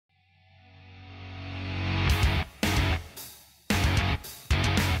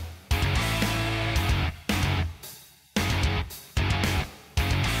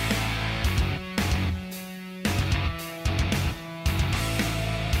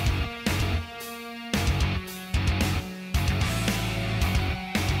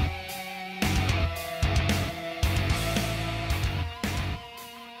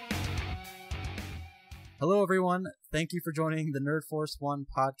Hello, everyone. Thank you for joining the Nerd Force 1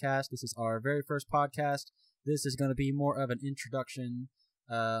 podcast. This is our very first podcast. This is going to be more of an introduction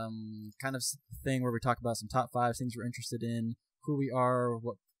kind of thing where we talk about some top 5 things we're interested in, who we are,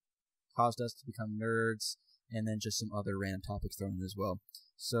 what caused us to become nerds, and then just some other random topics thrown in as well.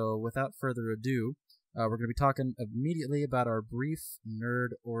 So without further ado, we're going to be talking immediately about our brief nerd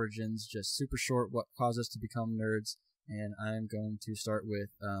origins, just super short, what caused us to become nerds, and I'm going to start with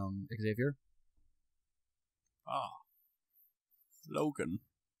Xavier. Logan.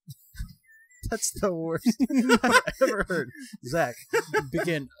 That's the worst I've ever heard. Zach,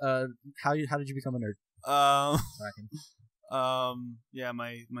 begin. How did you become a nerd? Yeah,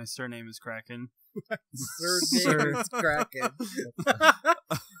 my surname is Kraken. Surname is Kraken.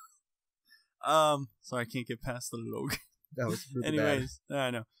 So I can't get past the Logan. That was really Anyways, bad.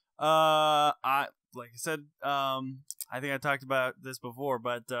 I know. Like I said, I think I talked about this before,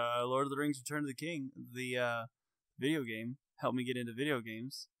 but Lord of the Rings: Return of the King, the video game, helped me get into video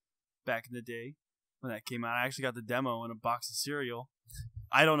games back in the day when that came out. I actually got the demo in a box of cereal.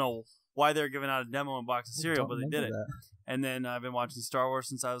 I don't know why they're giving out a demo in a box of cereal, but they did it. And then I've been watching Star Wars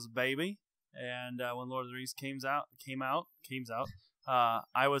since I was a baby. And when Lord of the Rings came out,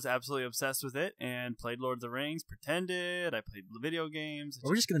 I was absolutely obsessed with it and played Lord of the Rings, pretended, I played the video games.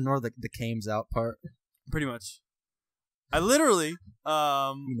 We're just going to ignore the cames out part. Pretty much. I literally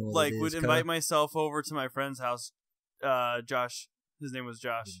would invite Cody. myself over to my friend's house. Josh, his name was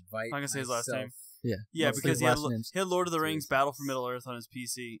Josh. I'm not going to say his last name. Yeah, What's because his he had last Lord of the Rings Battle for Middle-earth on his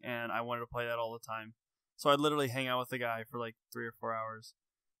PC, and I wanted to play that all the time. So I'd literally hang out with the guy for like 3 or 4 hours.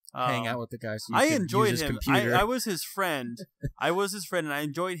 Hang out with the guy. So I enjoyed him. Computer. I was his friend. and I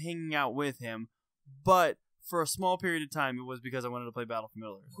enjoyed hanging out with him. But for a small period of time, it was because I wanted to play Battle for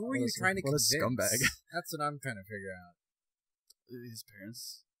Middle-earth. Who are you trying to convince? What a scumbag. That's what I'm trying to figure out. His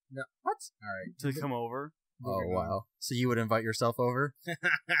parents. No. What? All right. To come over. Oh, wow. So you would invite yourself over?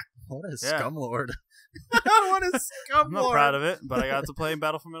 What a scumlord. What a scumlord. I'm not proud of it, but I got to play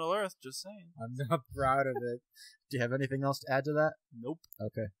Battle for Middle-earth, just saying. I'm not proud of it. Do you have anything else to add to that? Nope.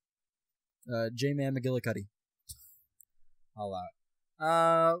 Okay. J-Man McGillicuddy. All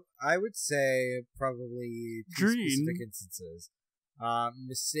out. I would say probably two Green. specific instances.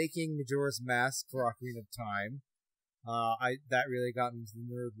 Mistaking Majora's Mask for Ocarina of Time. That really got me into the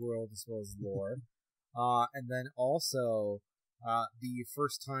nerd world as well as lore. And then also, the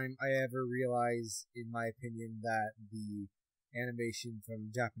first time I ever realized, in my opinion, that the animation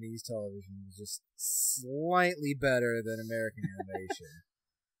from Japanese television was just slightly better than American animation.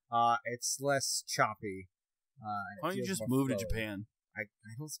 It's less choppy. Why don't you just move to Japan? I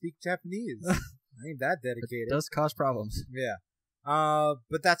don't speak Japanese. I ain't that dedicated. It does cause problems. Yeah.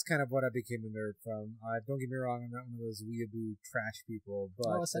 But that's kind of what I became a nerd from. Don't get me wrong, I'm not one of those weeaboo trash people, but...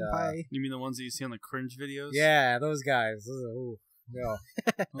 Oh, senpai. You mean the ones that you see on the cringe videos? Yeah, those guys. No.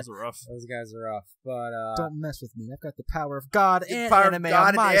 Those are rough. Those guys are rough, but... Don't mess with me. I've got the power of God and power of anime God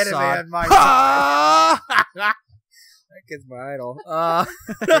on my and anime side. on my side. That kid's my idol.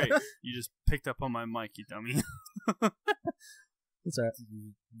 Great. You just picked up on my mic, you dummy. What's that?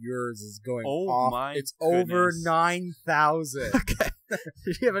 Yours is going Oh off. my It's goodness. over 9,000. Okay.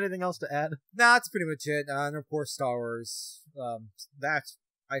 Did you have anything else to add? Nah, that's pretty much it. And of course, Star Wars. That's,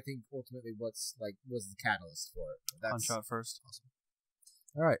 I think, ultimately was the catalyst for it. That's Punch out first. Awesome.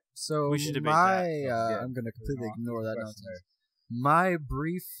 All right, so We should debate that. I'm going to completely ignore that nonsense. there. My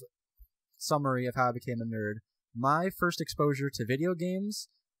brief summary of how I became a nerd. My first exposure to video games,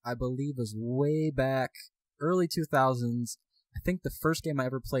 I believe, was way back early 2000s. I think the first game I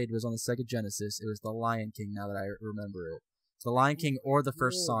ever played was on the Sega Genesis. It was The Lion King, now that I remember it. It's The Lion King or the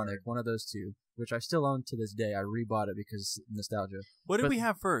first Sonic, one of those two, which I still own to this day. I rebought it because nostalgia. What did we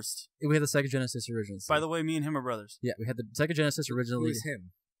have first? We had the Sega Genesis originally. By the way, me and him are brothers. Yeah, we had the Sega Genesis originally. Who's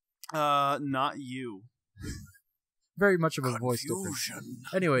him? Not you. Very much of a voice difference.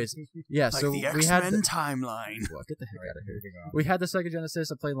 Anyways, yeah, Like so the we had X-Men timeline. Well, get the heck out of here. Moving on. We had the Sega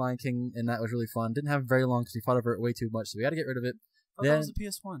Genesis. I played Lion King, and that was really fun. Didn't have it very long because we fought over it way too much, so we had to get rid of it. Oh, that was a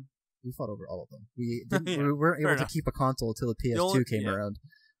PS1. We fought over all of them. We didn't. Yeah, we weren't able enough. to keep a console until the PS2 came around,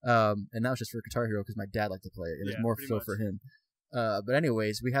 and that was just for Guitar Hero because my dad liked to play it. It was more pretty so much. for him. But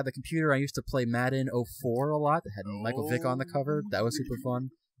anyways, we had the computer. I used to play Madden 04 a lot. That had Michael Vick on the cover. That was super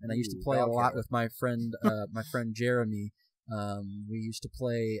fun. And I used to play a lot with my friend Jeremy. We used to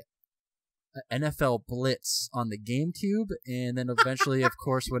play NFL Blitz on the GameCube, and then eventually, of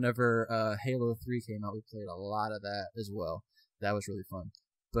course, whenever Halo 3 came out, we played a lot of that as well. That was really fun.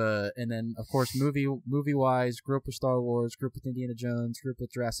 And then, of course, movie-wise, grew up with Star Wars, grew up with Indiana Jones, grew up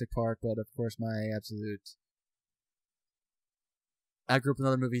with Jurassic Park, but, of course, my absolute I grew up with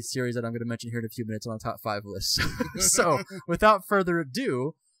another movie series that I'm going to mention here in a few minutes on a top 5 list. So, without further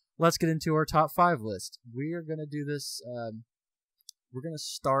ado, let's get into our top 5 list. We are going to do this. We're going to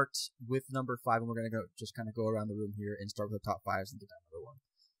start with number 5, and we're going to just kind of go around the room here and start with the top 5s and get down to number 1.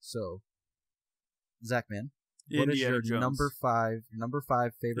 So, Zach, man, what is your Jones. number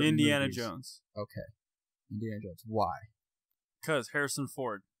 5 favorite Indiana movies? Jones. Okay. Indiana Jones. Why? Because Harrison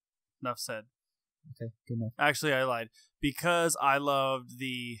Ford. Enough said. Okay, good enough. Actually, I lied. Because I loved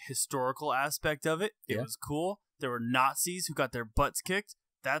the historical aspect of it. It Yeah. was cool. There were Nazis who got their butts kicked.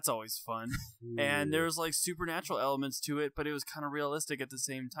 That's always fun. And there was like supernatural elements to it, but it was kind of realistic at the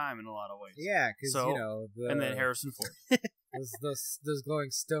same time in a lot of ways. Yeah, because So, you know, And then Harrison Ford. those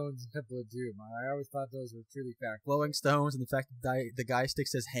glowing stones in Temple of Doom. I always thought those were truly facts. Glowing stones and the fact that the guy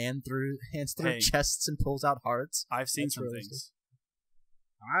sticks his hands through Hey. chests and pulls out hearts. I've seen That's some realistic. things.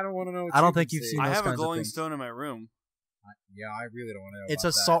 I don't want to know. What I don't you think can you've see. seen I those have a kinds of glowing things. stone in my room. Yeah, I really don't want to know. It's about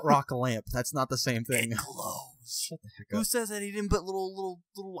a that. salt rock lamp. That's not the same thing. It glows. Shut the heck Who up. says that he didn't put little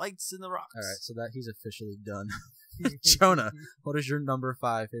lights in the rocks? All right, so that he's officially done. Jonah, what is your number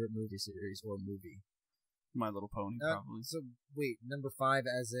 5 favorite movie series or movie? My Little Pony, probably. So wait, number 5,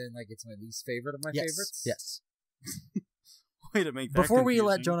 as in like it's my least favorite of my Yes. favorites. Yes. Way to make that Before we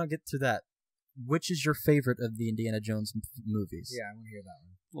let confusing. Jonah get to that, which is your favorite of the Indiana Jones movies? Yeah, I want to hear that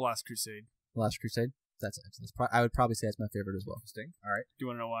one. The Last Crusade. Last Crusade. That's I would probably say that's my favorite as well. Interesting. All right. Do you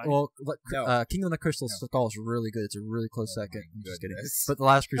want to know why? Well, No. Kingdom of the Crystal No. Skull is really good. It's a really close Oh second. my I'm just kidding. goodness. But the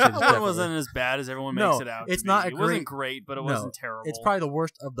Last Crusade is that one definitely. wasn't as bad as everyone No, makes it out. it's to not be. a It wasn't great- great, but it No, wasn't terrible. It's probably the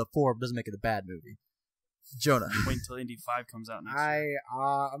worst of the 4, but doesn't make it a bad movie. Jonah. Wait until Indy 5 comes out next year.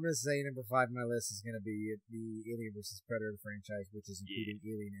 I'm gonna say number 5 on my list is gonna be the Alien vs Predator franchise, which is including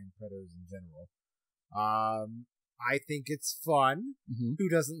Alien and Predators in general. I think it's fun. Mm-hmm. Who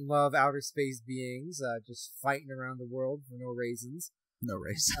doesn't love outer space beings just fighting around the world for no reasons? No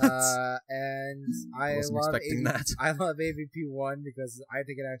race. And I Wasn't love expecting that. I love AVP1 because I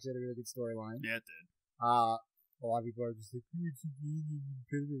think it actually had a really good storyline. Yeah, it did. A lot of people are just like, "Oh, it's Alien and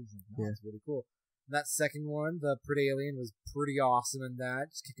Predators." Like, no, Yeah. it's really cool. And that second one, the Predalien, was pretty awesome in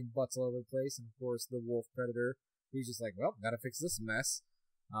that, just kicking butts all over the place. And of course, the Wolf Predator, who's just like, well, gotta fix this mess.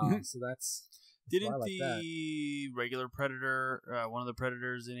 So that's why I Didn't like that. the regular Predator, one of the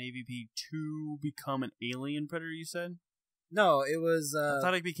Predators in AVP 2, become an alien Predator, you said? No, it was. I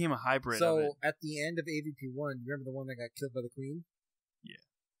thought it became a hybrid of so it. at the end of AVP1, remember the one that got killed by the Queen? Yeah.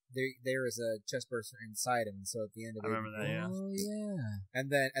 There is a chest burster inside him, and so at the end of I remember that, yeah. Oh, yeah. and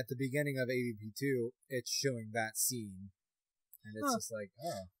then at the beginning of AVP2, it's showing that scene, and it's just like,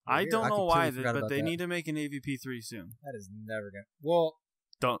 oh. I weird. don't I know why, completely forgot but about they that. need to make an AVP 3 soon. That is never gonna. Well,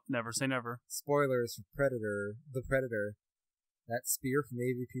 Don't never say never. spoilers for Predator, the Predator, that spear from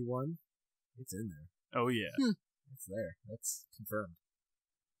AVP1, it's in there. Oh yeah. It's there. That's confirmed.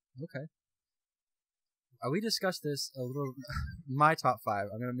 Okay. We discussed this a little. My top 5.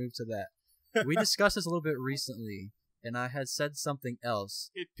 I'm going to move to that. We discussed this a little bit recently, and I had said something else.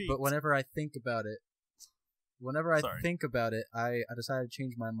 It peaked. But whenever I think about it, I decided to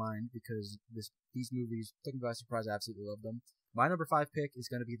change my mind because these movies took me by surprise. I absolutely love them. My number 5 pick is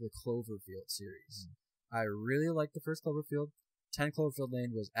going to be the Cloverfield series. I really liked the first Cloverfield. 10 Cloverfield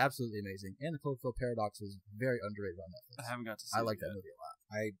Lane was absolutely amazing, and the Cloverfield Paradox was very underrated on Netflix. I haven't got to see I it like that yet. movie a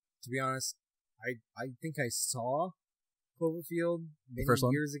lot. To be honest, I think I saw Cloverfield many first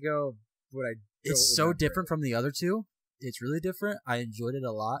one? years ago, but I don't It's so remember different it. from the other two. It's really different. I enjoyed it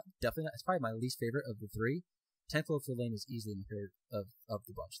a lot. Definitely, it's probably my least favorite of the 3. 10 Cloverfield Lane is easily my favorite of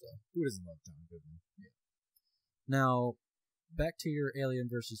the bunch, though. Who doesn't love John Goodman? Now, back to your Alien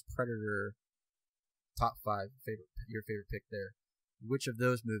versus Predator top 5 your favorite pick there. Which of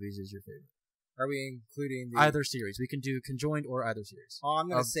those movies is your favorite? Are we including the Either series. We can do conjoined or either series. Oh, I'm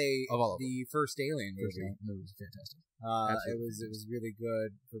gonna of- say of all of the first Alien movie. That movie was fantastic. It Absolutely was really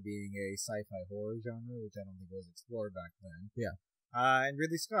good for being a sci-fi horror genre, which I don't think was explored back then. Yeah. And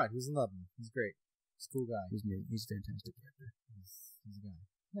Ridley Scott, who's in love him. He's great. He's a cool guy. He's a fantastic character. He's a guy.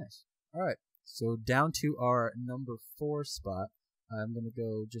 Nice. All right. So down to our number 4 spot. I'm going to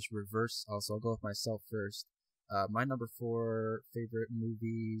go just reverse. Also, I'll go with myself first. My number 4 favorite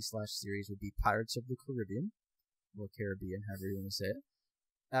movie / series would be Pirates of the Caribbean, or Caribbean, however you want to say it.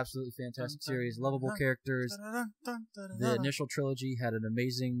 Absolutely fantastic series, lovable characters. The initial trilogy had an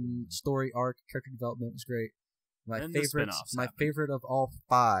amazing story arc, character development was great. My And the favorite, spin-offs my happened. favorite of all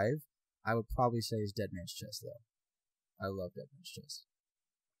 5, I would probably say is Dead Man's Chest, though. I love Dead Man's Chest.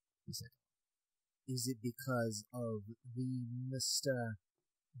 Is it because of the Mr.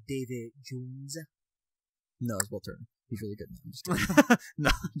 David Jones? No, it's Will Turner. He's really good. No, I'm just kidding. No,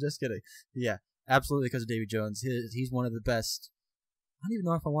 I'm just kidding. Yeah, absolutely because of Davy Jones. He's one of the best I don't even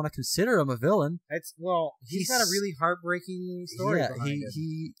know if I want to consider him a villain. He's got a really heartbreaking story behind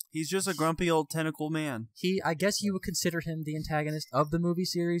him. He's just a grumpy old tentacle man. I guess you would consider him the antagonist of the movie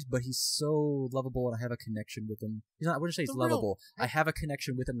series, but he's so lovable, and I have a connection with him. I wouldn't say he's lovable. I have a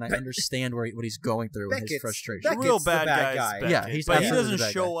connection with him, and I understand what he's going through and his frustration. The real bad guy. Yeah, but he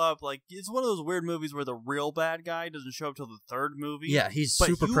doesn't show up. Like, it's one of those weird movies where the real bad guy doesn't show up till the third movie. Yeah, he's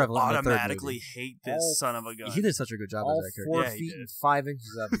super prevalent in the third movie. Automatically hate this son of a gun. He did such a good job as that character. 4 feet and 5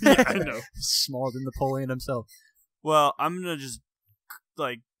 inches of it. Yeah, I know. Smaller than Napoleon himself. Well, I'm gonna just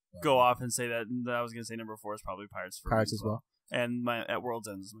go off and say that I was gonna say number 4 is probably Pirates for Pirates as well. And At World's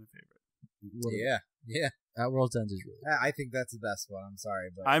End is my favorite. Yeah. At World's End is really. I think that's the best one. I'm sorry,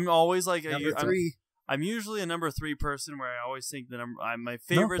 but I'm always like number 3. I'm usually a number 3 person where I always think that my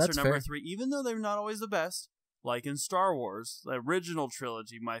favorites are number 3, even though they're not always the best. Like in Star Wars, the original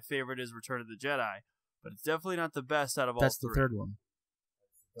trilogy, my favorite is Return of the Jedi, but it's definitely not the best out of all 3. That's the third one.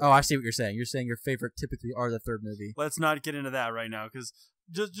 Oh, I see what you're saying. You're saying your favorite typically are the third movie. Let's not get into that right now, because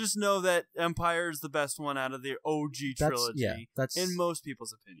just know that Empire is the best one out of the OG trilogy. That's in most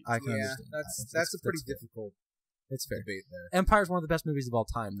people's opinions. I can understand. That's a pretty difficult. It's fair. Debate there. Empire's one of the best movies of all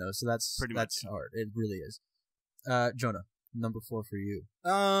time, though, so that's much hard. It really is. Jonah, number 4 for you.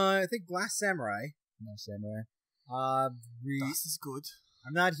 I think Last Samurai. Last Samurai. This is good.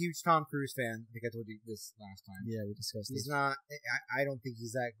 I'm not a huge Tom Cruise fan. I think I told you this last time. Yeah, we discussed this. He's not. I don't think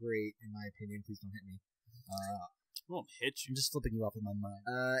he's that great, in my opinion. Please don't hit me. I won't hit you. I'm just flipping you off in my mind.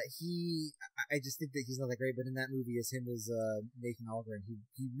 I just think that he's not that great. But in that movie, as him as Nathan Algren,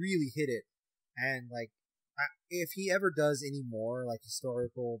 he really hit it. And if he ever does any more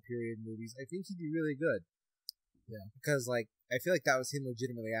historical period movies, I think he'd be really good. Yeah, because I feel like that was him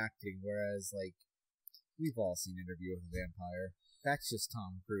legitimately acting, whereas we've all seen Interview with a Vampire. That's just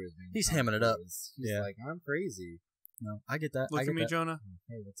Tom Cruise. He's hamming it up. He's like, I'm crazy. No, I get that. Look at me, Jonah.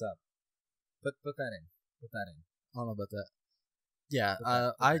 Hey, what's up? Put that in. Put that in. I don't know about that. Yeah,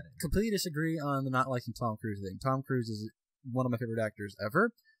 I completely disagree on the not liking Tom Cruise thing. Tom Cruise is one of my favorite actors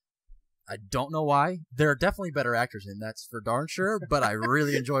ever. I don't know why. There are definitely better actors in that's for darn sure, but I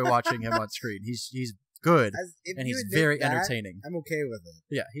really enjoy watching him on screen. He's good, and he's very entertaining. I'm okay with it.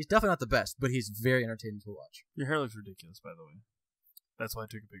 Yeah, he's definitely not the best, but he's very entertaining to watch. Your hair looks ridiculous, by the way. That's why I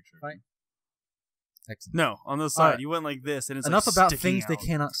took a picture. Right. Excellent. No, on the side. You went like this, and it's enough about things out. They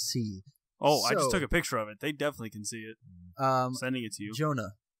cannot see. Oh, I just took a picture of it. They definitely can see it. I'm sending it to you.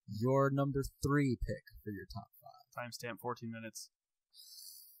 Jonah, your number 3 pick for your top 5. Timestamp 14 minutes.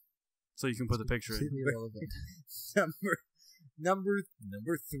 So you can put the picture in. Number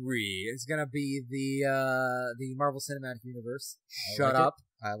 3 is gonna be the Marvel Cinematic Universe. Shut up.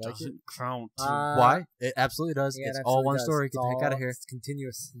 I like it. Count. Why? It absolutely does. Yeah, it's all one story. Get the heck out of here. It's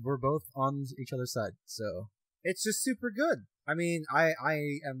continuous. We're both on each other's side, so it's just super good. I mean, I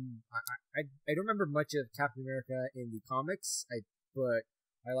don't remember much of Captain America in the comics, but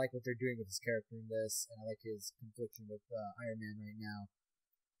I like what they're doing with his character in this, and I like his confliction with Iron Man right now.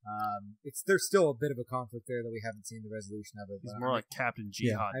 There's still a bit of a conflict there that we haven't seen the resolution of it. He's more like Captain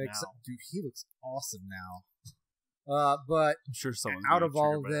Jihad now. Dude, he looks awesome now. But I'm sure someone's out of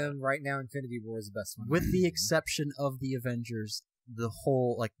all of them right now, Infinity War is the best one. With the exception of the Avengers, the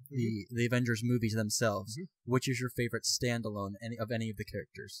whole the Avengers movies themselves, which is your favorite standalone of any of the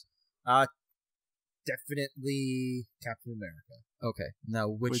characters? Definitely Captain America. Okay, now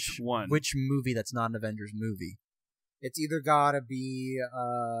which one? Which movie that's not an Avengers movie? It's either gotta be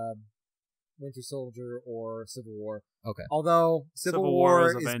Winter Soldier or Civil War. Okay. Although Civil War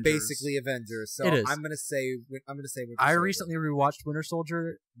is Avengers. basically Avengers, so it is. I'm gonna say Winter Soldier. I recently rewatched Winter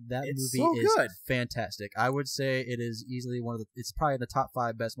Soldier. That it's movie so is good. Fantastic. I would say it is easily it's probably in the top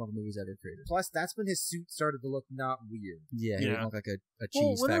 5 best Marvel movies ever created. Plus, that's when his suit started to look not weird. Yeah, he didn't look like a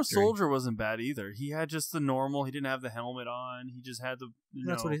cheese Winter factory. Soldier wasn't bad either. He had just the normal. He didn't have the helmet on. He just had the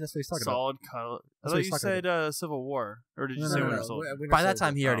that's what he's talking solid color. I thought you said Civil War, or did you say Winter Soldier? By that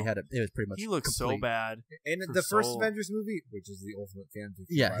time, he already had it. It was pretty much. He looked complete. so bad. In the first Avengers movie, which is the ultimate fan fiction.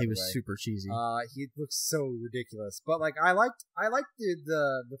 Yeah, he was super cheesy. He looks so ridiculous. But I liked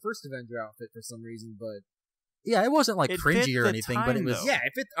the first Avenger outfit for some reason, but yeah, it wasn't like it cringy or anything, time, but it was though. Yeah,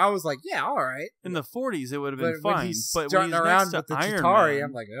 I was like, yeah, all right. In the 40s, it would have been When fine. he's But when starting he's around next with to the Iron Chitauri, Man,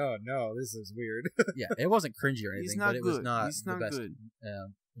 I'm like, oh no, this is weird. Yeah, it wasn't cringy or anything, but it was not He's not the best good.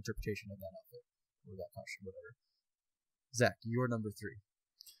 Interpretation of that outfit or that costume, whatever. Zach, your number 3.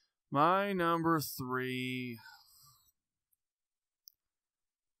 My number 3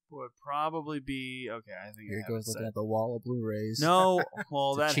 would probably be I think here he goes looking at the wall of Blu-rays. No,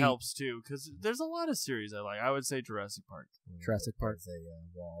 well that cheat. helps too because there's a lot of series I like. I would say Jurassic Park. Jurassic Park. A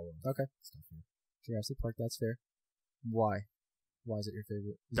wall of Okay. stuff here. Jurassic Park. That's fair. Why? Why is it your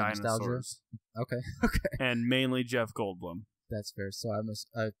favorite? Is it nostalgia? Dinosaurs. Okay. Okay. And mainly Jeff Goldblum. That's fair. So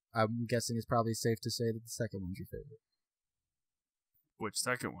I'm guessing it's probably safe to say that the second one's your favorite. Which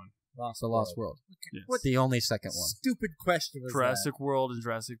second one? The Lost World. Yes. What The only second one. stupid question was Jurassic World and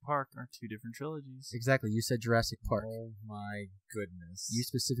Jurassic Park are two different trilogies. Exactly. You said Jurassic that? Park. Oh my goodness. You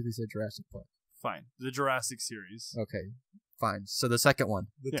specifically said Jurassic Park. Fine. The Jurassic series. Okay. Fine. So the second one.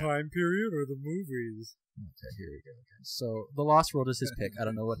 the Yeah. time period or the movies? Okay, here we go. Okay. So The Lost World is his pick. I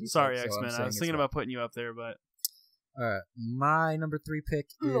don't know what he Sorry, said, so I'm X-Men. I saying was it's thinking right. about putting you up there, but... My number 3 pick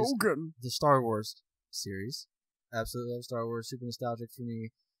is Logan. the Star Wars series. Absolutely love Star Wars. Super nostalgic for me.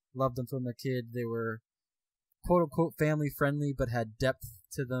 Loved them from a kid. They were quote unquote family friendly, but had depth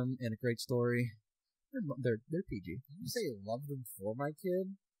to them and a great story. They're PG. Did you say love them for my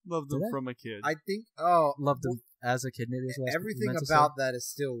kid? Loved Did them I? from a kid. I think. Loved them as a kid. Maybe as well. Everything about that is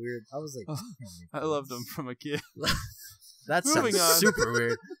still weird. I was like, I loved them from a kid. That sounds Moving on. super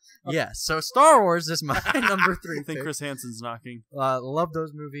weird. Yeah. So Star Wars is my number 3 I think pick. Chris Hansen's knocking. Love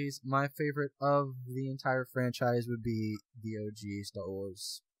those movies. My favorite of the entire franchise would be the OG Star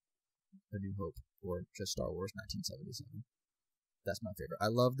Wars, A New Hope, or just Star Wars 1977. That's my favorite. I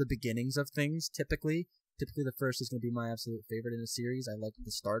love the beginnings of things. Typically the first is going to be my absolute favorite in a series. I like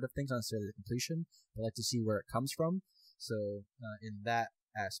the start of things, not necessarily the completion. I like to see where it comes from. So in that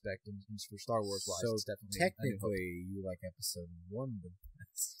aspect, and for Star Wars wise, so it's definitely A New Hope. technically, you like episode 1 the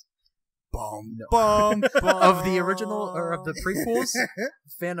best. Boom, No. boom, Of the original or of the prequels,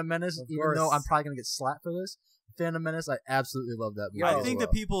 Phantom Menace. Of Even though course. I'm probably gonna get slapped for this, Phantom Menace, I absolutely love that movie. Yo, I think the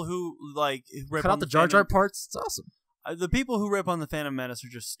people who like rip cut on out the Jar Jar parts. It's awesome. the people who rip on the Phantom Menace are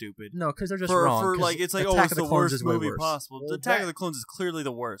just stupid. No, because they're just for, wrong. for 'cause like it's like Attack it's of the Clones worst is way movie worse. possible. Well, The Attack that- of the Clones is clearly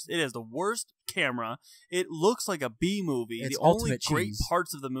the worst. It has the worst camera. It looks like a B movie. It's the only ultimate great cheese.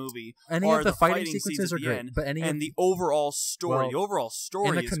 parts of the movie Any are of the fighting scenes sequences at are the great, end, but any and of the overall story. Well, the overall story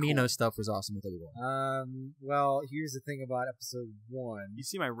and the is Camino cool. stuff was awesome with Obi-Wan. Well, here's the thing about episode 1. You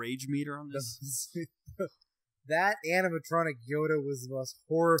see my rage meter on this? That animatronic Yoda was the most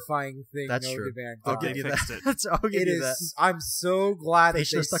horrifying thing That's Yoda true. Van I'll did. give you fixed that. it. I'll give It you is. that. I'm so glad They that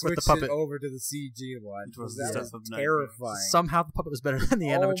should've they stuck with the switched it puppet. over to the CG one. Which was that the was stuff of the night. terrifying. Somehow the puppet was better than the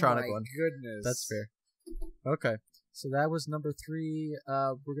animatronic oh my one. goodness. That's fair. Okay, so that was number 3.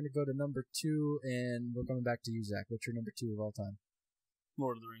 We're gonna go to number 2, and we're coming back to you, Zach. What's your number 2 of all time?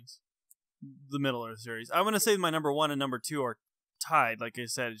 Lord of the Rings. The Middle Earth series. I'm going to say my number 1 and number 2 are tied. Like I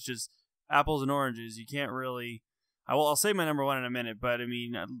said, it's just apples and oranges. You can't really... I'll say my number 1 in a minute, but I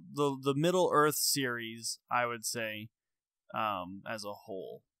mean, the Middle Earth series, I would say, as a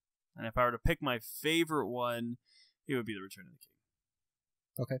whole. And if I were to pick my favorite one, it would be The Return of the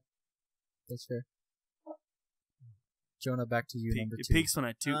King. Okay, that's fair. Jonah, back to you, number 2. It peaks when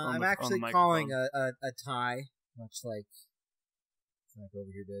I toot on I'm the actually on the calling microphone. a tie, much like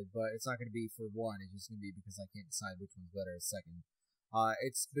over here did, but it's not going to be for 1. It's just going to be because I can't decide which one's better as second.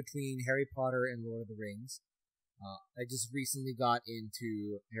 It's between Harry Potter and Lord of the Rings. I just recently got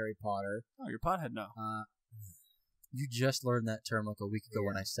into Harry Potter. Oh, your pothead now. You just learned that term like a week ago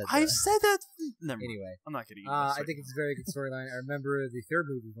when I said that. I've said that. Never mind. Anyway, I'm not kidding. I think it's a very good storyline. I remember the third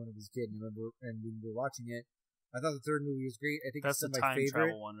movie when I was a kid, and when we were watching it, I thought the third movie was great. I think that's it's the still my time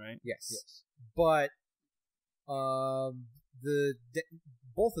favorite. travel one, right? Yes. But both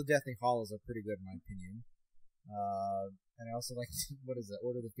the Deathly Hollows are pretty good in my opinion. And I also like what is it?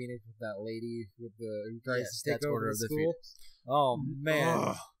 Order of the Phoenix with that lady with who tries Yes, to take that's over Order the of the school. Phoenix. Oh man,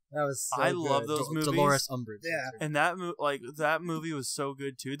 Ugh. that was so I good. love those movies. Dolores Umbridge. Yeah. And that movie was so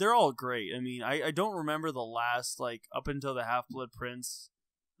good too. They're all great. I mean, I don't remember the last up until the Half-Blood Prince,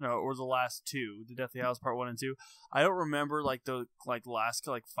 or the last 2, the Deathly Hallows Part 1 and 2. I don't remember the last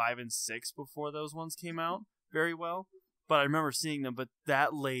 5 and 6 before those ones came out very well. But I remember seeing them. But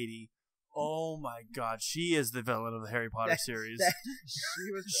that lady, oh my God, she is the villain of the Harry Potter series.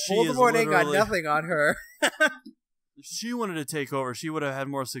 She is Voldemort ain't got literally- nothing on her. If she wanted to take over, she would have had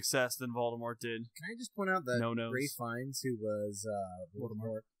more success than Voldemort did. Can I just point out that No-nos. Ray Fiennes, who was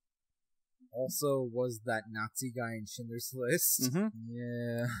Voldemort, also was that Nazi guy in Schindler's List. Mm-hmm.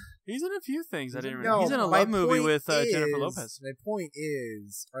 Yeah. He's in a few things. I didn't. No, He's in a my love movie point with Jennifer is- Lopez. My point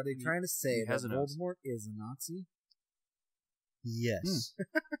is, are they trying to say he that has a nose. Voldemort is a Nazi? Yes.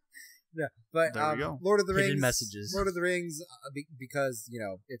 Yeah, but There you go. Lord of the Hidden Rings. messages. Lord of the Rings, because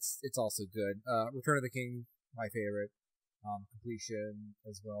it's also good. Return of the King, my favorite. Completion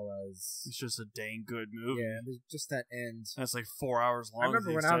as well as It's just a dang good movie. yeah, there's just that end. That's 4 hours long. I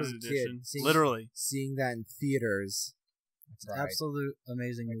remember the when I was a extended edition. kid, Literally. seeing that in theaters. It's an absolute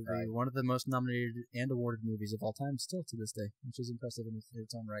amazing movie. cried. One of the most nominated and awarded movies of all time, still to this day, which is impressive in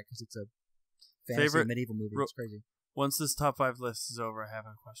its own right because it's a fantasy Favorite- medieval movie. It's crazy. Once this top 5 list is over, I have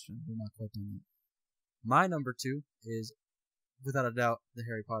a question. We're not quite done yet. My number 2 is, without a doubt, the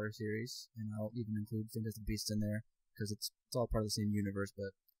Harry Potter series, and I'll even include Fantastic Beasts in there because it's all part of the same universe.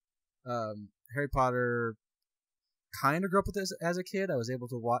 But Harry Potter, kind of grew up with this as a kid. I was able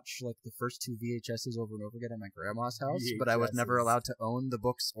to watch like the first 2 VHSs over and over again at my grandma's house, but I was never allowed to own the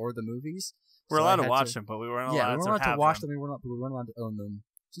books or the movies. We're allowed to watch them, but we weren't allowed we weren't to allowed to watch them. We weren't allowed to own them,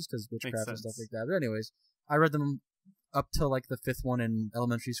 just because witchcraft and stuff like that. But anyways, I read them up till like the 5th one in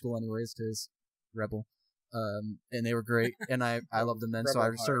elementary school, anyways, because Rebel. And they were great, and I loved them then. So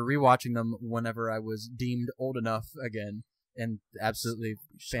I started rewatching them whenever I was deemed old enough again, and absolutely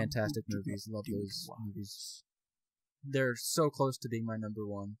fantastic movies. Love those movies. They're so close to being my number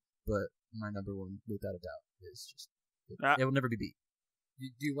 1, but my number 1, without a doubt, is just it will never be beat.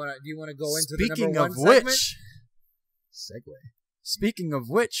 Do you want to go into Speaking the number 1 of which, segue. Speaking of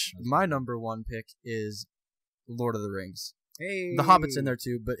which, my number 1 pick is Lord of the Rings. Hey, The Hobbit's in there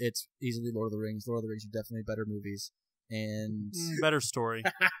too, but it's easily Lord of the Rings. Lord of the Rings are definitely better movies and better story.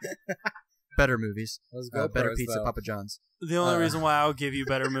 Better movies. Let's go better pizza, though. Papa John's. The only reason why I'll give you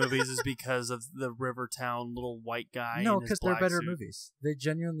better movies is because of the Rivertown little white guy. No, because they're better movies. They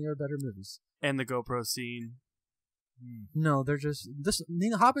genuinely are better movies. And the GoPro scene. No, they're just this.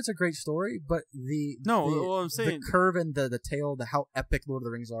 The Hobbit's a great story, but I'm saying the curve and the tale, how epic Lord of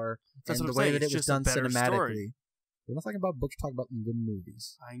the Rings are, and the way that it was done cinematically. Story. We're not talking about books. We're talking about the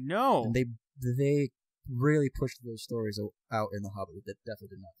movies. I know. And they really pushed those stories out in The Hobbit. That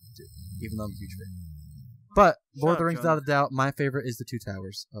definitely did not do, even though I'm a huge fan. But Lord of the Rings, without a doubt, my favorite is the Two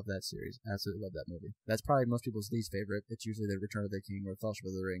Towers of that series. I absolutely love that movie. That's probably most people's least favorite. It's usually the Return of the King or Fellowship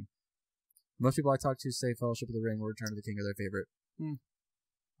of the Ring. Most people I talk to say Fellowship of the Ring or Return of the King are their favorite.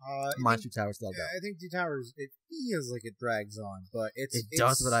 Mine's Two Towers, without a doubt. I think Two Towers, it feels like it drags on, but it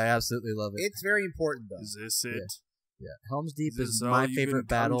does, but I absolutely love it. It's very important, though. Is this it? Yeah. Helm's Deep is my favorite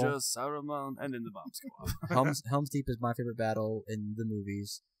battle. And then the bombs go off. Helm's Deep is my favorite battle in the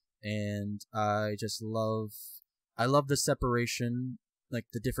movies, and I just love the separation, like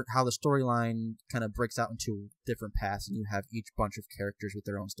how the storyline kind of breaks out into different paths, and you have each bunch of characters with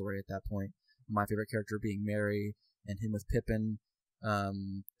their own story at that point. My favorite character being Merry, and him with Pippin.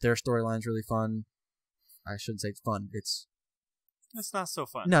 Their storyline's really fun. I shouldn't say it's fun. It's not so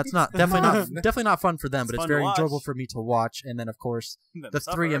fun. No, it's not. Definitely not fun for them, but it's very enjoyable for me to watch. And then, of course, the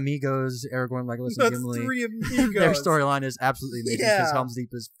 3 amigos, Aragorn, Legolas, and Gimli. 3 amigos. Their storyline is absolutely amazing because Helm's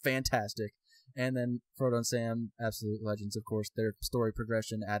Deep is fantastic. And then Frodo and Sam, absolute legends, of course. Their story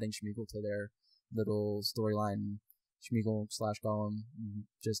progression, adding Smeagol to their little storyline, Smeagol/Gollum,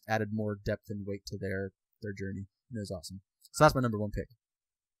 just added more depth and weight to their journey. And it was awesome. So that's my number 1 pick.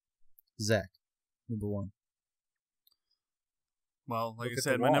 Zach, number 1. Well, like I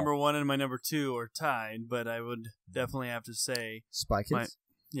said, my number 1 and my number 2 are tied, but I would definitely have to say Spy Kids.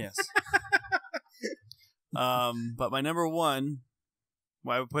 Yes. But my number 1,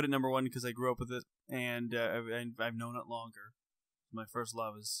 I would put it number 1 because I grew up with it and I've known it longer. My first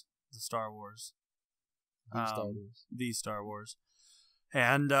love is the Star Wars. The Star Wars.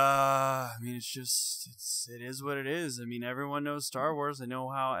 And I mean, it is what it is. I mean, everyone knows Star Wars. They know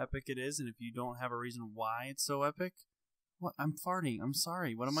how epic it is, and if you don't have a reason why it's so epic. What? I'm farting. I'm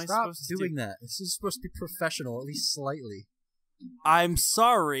sorry. What am I supposed to do? Stop doing that. This is supposed to be professional, at least slightly. I'm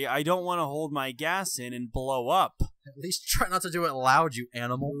sorry. I don't want to hold my gas in and blow up. At least try not to do it loud, you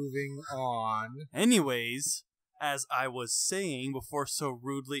animal. Moving on. Anyways, as I was saying before so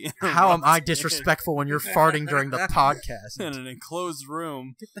rudely interrupted. How am I disrespectful when you're farting during the podcast? In an enclosed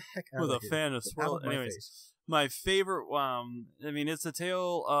room Get the heck out with of a fan of swirl. Anyways. Face. My favorite, I mean, it's a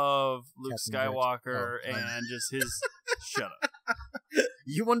tale of Luke Skywalker and just his... Shut up.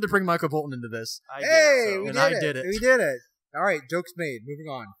 You wanted to bring Michael Bolton into this. I did it. We did it. All right, joke's made. Moving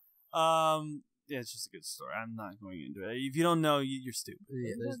on. Yeah, it's just a good story. I'm not going into it. If you don't know, you're stupid.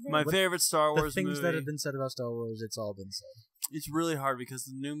 Yeah, my favorite Star Wars movie. The things movie, that have been said about Star Wars, it's all been said. It's really hard because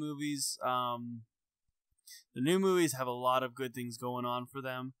the new movies have a lot of good things going on for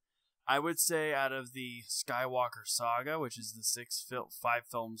them. I would say out of the Skywalker saga, which is the 5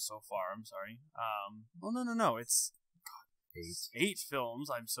 films so far. I'm sorry. Well, no. It's 8 films.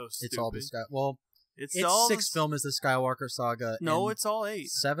 I'm so stupid. It's all the It's all 6 film is the Skywalker saga. No, it's all 8.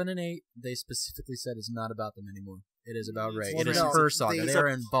 7 and 8, they specifically said is not about them anymore. It is about Rey. Well, it is her saga. They're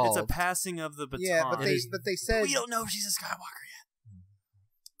involved. It's a passing of the baton. Yeah, but they said we don't know if she's a Skywalker yet.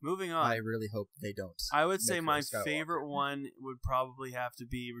 Moving on. I really hope they don't. I would say my favorite one would probably have to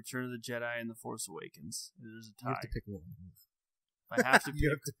be Return of the Jedi and The Force Awakens. There's a tie. You have to pick one. I have to pick. You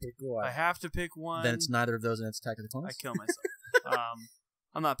have to pick one. I have to pick one. Then it's neither of those, and it's Attack of the Clones. I kill myself.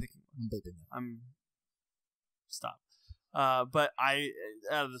 I'm not picking one. I'm bleeping that. stop. But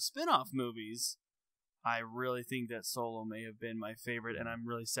out of the spin-off movies, I really think that Solo may have been my favorite, and I'm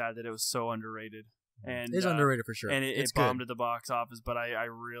really sad that it was so underrated. And It's underrated for sure. And it it's bombed good. at the box office, but I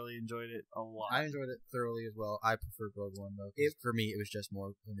really enjoyed it a lot. I enjoyed it thoroughly as well. I prefer Rogue One though. For me, it was just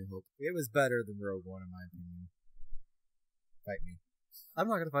more A New Hope. It was better than Rogue One, in my opinion. Fight me. I'm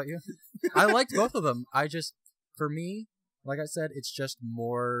not gonna fight you. I liked both of them. For me, like I said, it's just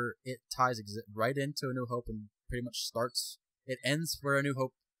more. It ties right into A New Hope and pretty much starts. It ends where A New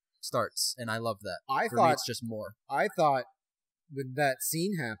Hope starts, and I love that. For me, it's just more. I thought when that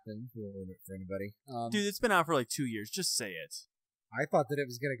scene happened, we won't ruin it for anybody. Dude, it's been out for like 2 years. Just say it. I thought that it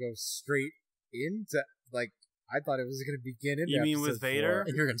was gonna go straight into I thought it was going to begin in. You mean with Vader?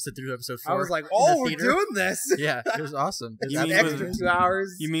 And you're going to sit through episode 4. I was like, oh, we're doing this. Yeah, it was awesome. You mean extra 2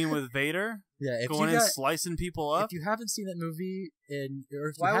 hours. You mean with Vader? Yeah, if going in slicing people up. If you haven't seen that movie,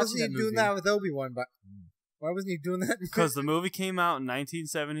 why wasn't he doing that with Obi-Wan? But why wasn't he doing that? Because the movie came out in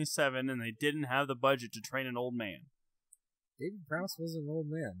 1977, and they didn't have the budget to train an old man. David Prowse was an old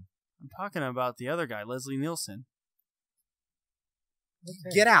man. I'm talking about the other guy, Leslie Nielsen.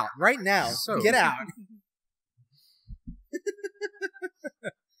 Okay. Get out right now. Get out.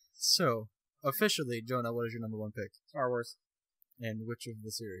 So, officially, Jonah, what is your number 1 pick? Star Wars. And which of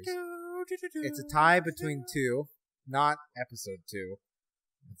the series? It's a tie between 2, not episode 2.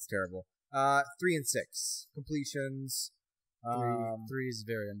 It's terrible. 3 and 6 completions. 3 is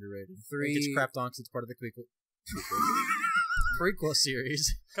very underrated. 3 it gets crapped on because it's part of the prequel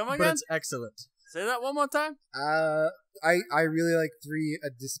series. Come on, but again? It's excellent. Say that one more time. I really like 3.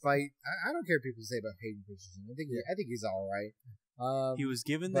 Despite I don't care what people say about Hayden Christensen. I think he's all right. He was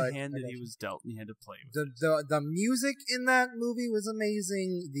given the hand that he was dealt, and he had to play with it. The music in that movie was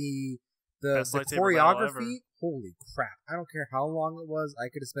amazing. The choreography, holy crap! I don't care how long it was. I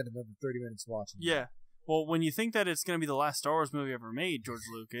could have spent another 30 minutes watching. Yeah. Well, when you think that it's going to be the last Star Wars movie ever made, George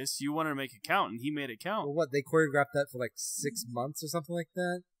Lucas, you wanted to make it count, and he made it count. Well, what, they choreographed that for like 6 months or something like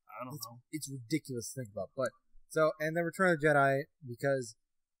that? I don't know. It's ridiculous to think about. And then Return of the Jedi, because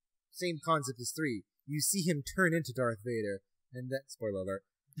same concept as 3. You see him turn into Darth Vader, and then, spoiler alert,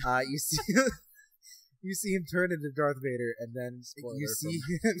 you see him turn into Darth Vader, and then you see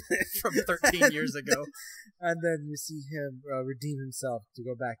him from 13 years ago, and then you see him redeem himself to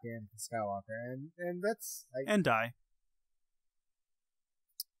go back in Skywalker, and that's and die.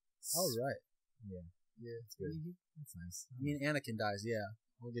 All right, yeah, it's good. Mm-hmm. That's nice. I mean, Anakin dies. Yeah,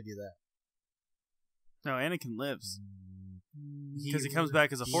 we'll give you that. No, Anakin lives because he comes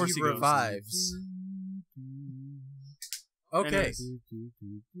back as a Force. He revives. Okay. Anyways.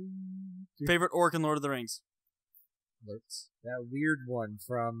 Favorite orc in Lord of the Rings? Lurks. That weird one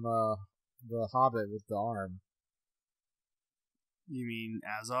from the Hobbit with the arm. You mean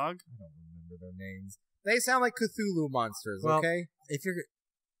Azog? I don't remember their names. They sound like Cthulhu monsters. Well, okay.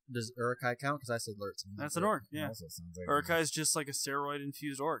 Does Uruk-hai count? Because I said Lurks. That's an orc. Yeah. Like Uruk-hai is just like a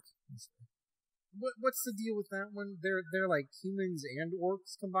steroid-infused orc. What's the deal with that one? They're like humans and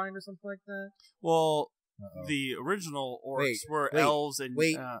orcs combined or something like that. Well. Uh-oh. The original orcs were elves and...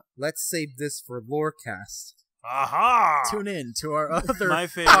 let's save this for Lorecast. Aha! Tune in to our other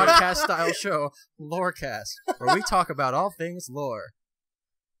favorite podcast-style show, Lorecast, where we talk about all things lore.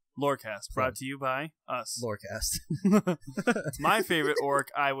 Lorecast, brought to you by us. Lorecast. My favorite orc,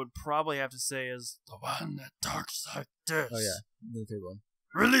 I would probably have to say, is the one that talks like this. Oh, yeah. The third one.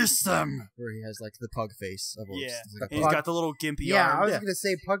 Release them! Where he has, like, the pug face of orcs. Yeah. Like He's got the little gimpy arm. Yeah, I was going to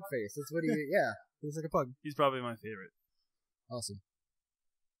say pug face. That's what he... Yeah. Looks like a pug. He's probably my favorite. Awesome.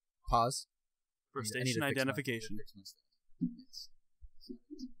 Pause. For station identification.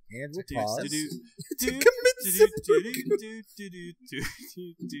 And we'll pause. Keep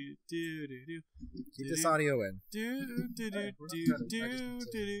this audio in.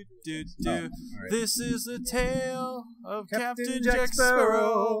 This is the tale of Captain Jack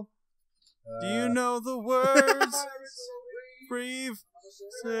Sparrow. Do you know the words? Brave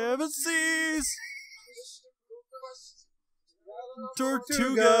 7 seas.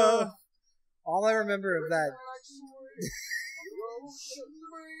 Tortuga. All I remember of that.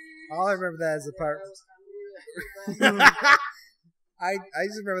 All I remember that is the part. I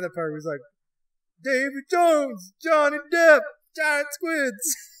just remember that part where he's like, David Jones, Johnny Depp, giant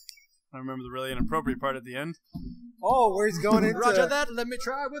squids. I remember the really inappropriate part at the end. Oh, where he's going into... Roger that, let me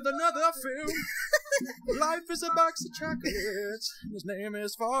try with another film. Life is a box of chocolates. His name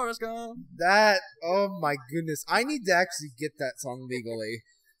is Forrest Gump. That, oh my goodness. I need to actually get that song legally.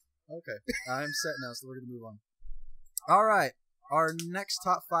 Okay. I'm set now, so we're going to move on. All right. Our next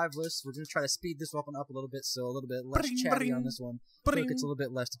top 5 list, we're going to try to speed this one up a little bit, so a little bit less chatty on this one. I feel like it's a little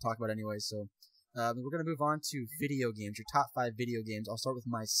bit less to talk about anyway, so We're going to move on to video games, your top 5 video games. I'll start with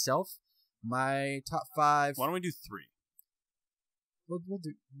myself. My top 5... Why don't we do 3?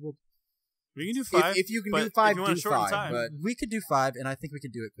 We can do 5. If you can do 5, do 5. But we could do 5, and I think we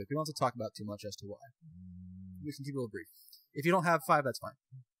can do it quick. We don't have to talk about too much as to why. We can keep it a little brief. If you don't have 5, that's fine.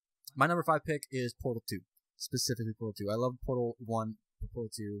 My number 5 pick is Portal 2. Specifically Portal 2. I love Portal 1, Portal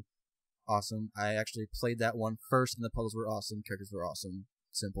 2. Awesome. I actually played that one first, and the puzzles were awesome. Characters were awesome.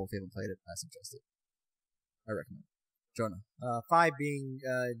 Simple. If you haven't played it, I suggest it. I recommend it. Jonah. 5 being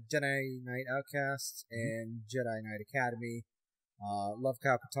Jedi Knight Outcast and Jedi Knight Academy. Love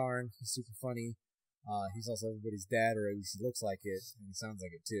Kyle Katarn. He's super funny. He's also everybody's dad, or at least he looks like it, and he sounds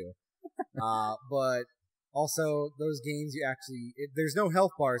like it too. But also, those games there's no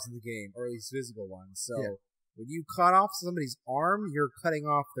health bars in the game, or at least physical ones. So when you cut off somebody's arm, you're cutting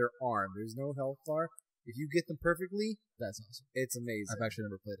off their arm. There's no health bar. If you get them perfectly, that's awesome. It's amazing. I've actually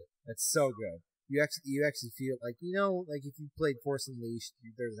never played it. It's so good. You actually feel like, like if you played Force Unleashed,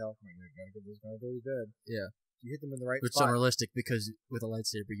 there's a health bar. You gotta get those guys really good. Yeah. You hit them in the right Which is spot. unrealistic because with a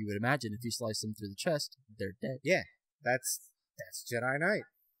lightsaber, you would imagine if you slice them through the chest, they're dead. Yeah, that's Jedi Knight.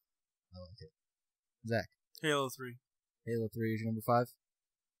 I like it. Zach. Halo 3. Halo 3 is your number 5?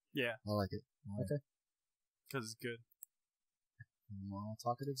 Yeah. I like it. Okay. Because it's good. Well,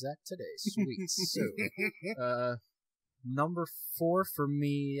 talkative Zach today. Sweet. So, number 4 for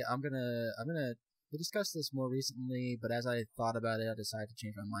me, we discussed this more recently, but as I thought about it, I decided to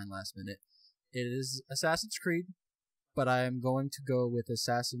change my mind last minute. It is Assassin's Creed, but I am going to go with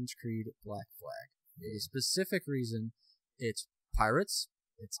Assassin's Creed Black Flag. For a specific reason, it's pirates.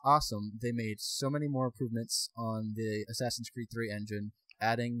 It's awesome. They made so many more improvements on the Assassin's Creed 3 engine,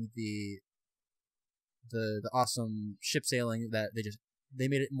 adding the awesome ship sailing that they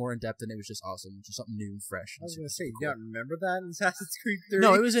made it more in depth, and it was just awesome. Just something new and fresh. I was going to say, you don't remember that in Assassin's Creed 3?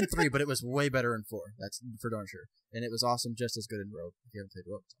 No, it was in 3, but it was way better in 4. That's for darn sure. And it was awesome, just as good in Rogue. If you haven't played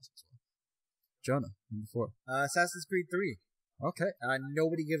Rogue, it's awesome as well. Jonah, number 4. Assassin's Creed 3. Okay.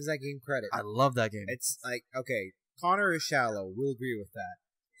 Nobody gives that game credit. I love that game. It's like, okay, Connor is shallow. We'll agree with that.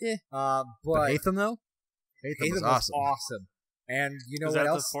 Yeah. But Hatham, though? Hatham was awesome. And you know is what that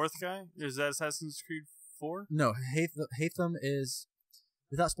else? the 4th guy? Is that Assassin's Creed 4? No, Hatham is,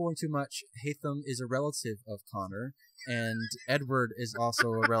 without spoiling too much, Hatham is a relative of Connor, and Edward is also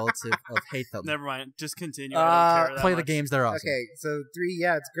a relative of Hatham. Never mind. Just continue. I don't care that play much. the games, they're awesome. Okay, so 3,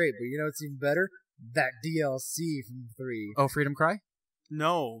 yeah, it's great, but you know what's even better? That DLC from 3. Oh, Freedom Cry?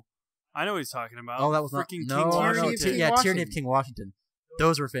 No. I know what he's talking about. Oh, that was freaking not... King No, Washington. yeah, Tyranny of King Washington.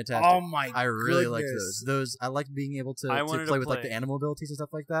 Those were fantastic. Oh my I really liked goodness. those. I liked being able to wanted play to with like the animal abilities and stuff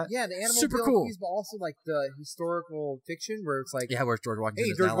like that. Yeah, the animal Super abilities, cool. but also like the historical fiction where it's like, Yeah, where's George Washington?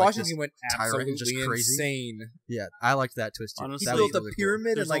 hey, is George now, like, Washington this went tyrant and absolutely just crazy. insane. Yeah, I liked that twist too. Honestly, He that built was a really pyramid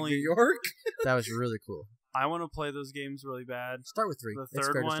in There's like only- New York. Cool. That was really cool. I want to play those games really bad. Start with 3. The It's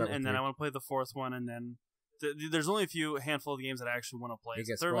third fair to one, start with and then 3. I want to play the 4th one, and then there's only a handful of games that I actually want to play. Hey, It's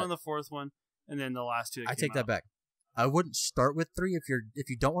the guess 3rd what? one, the 4th one, and then the last 2 that I came take that out. back. I wouldn't start with 3 if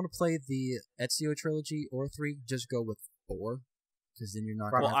you don't want to play the Ezio trilogy or 3. Just go with 4, because then you're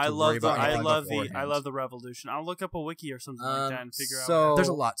not going Well, to have to worry about anything beforehand. I love the Revolution. I'll look up a wiki or something like that and figure so- out. There's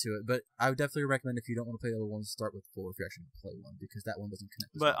a lot to it, but I would definitely recommend if you don't want to play the other ones, start with 4 if you're actually going to play one, because that one doesn't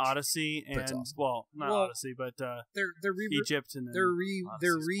connect. As But much. Odyssey But it's and awesome. not Odyssey, but They're Egypt and then they're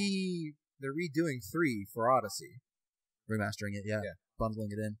redoing 3 for Odyssey. remastering it, yeah, bundling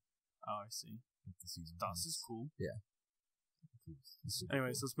it in. Oh, I see. Das is cool. Yeah.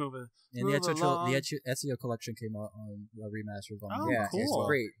 Anyways, let's move it. And move along. the Ezio collection came out on a remastered on Oh, Yeah, cool. it's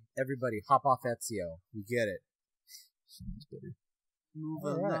great. Everybody, hop off Ezio. We get it. Move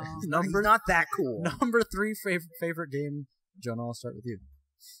All right. along. Number not that cool. Number 3 favorite game. Jonah, I'll start with you.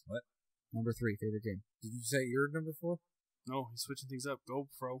 What? Number 3 favorite game. Did you say your number 4? No, he's switching things up. Go,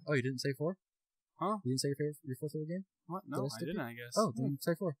 Fro. Oh, you didn't say 4? Huh? You didn't say your 4th favorite game? What? Did I No, I skip didn't, it? I guess. Oh, then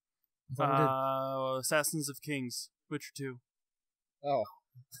say 4. I thought we did. Assassins of Kings. Witcher 2. Oh.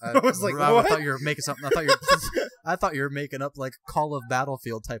 I was like, I what? thought you were making something. I thought you were making up like Call of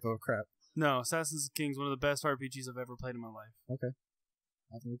Battlefield type of crap. No, Assassins of Kings, one of the best RPGs I've ever played in my life. Okay,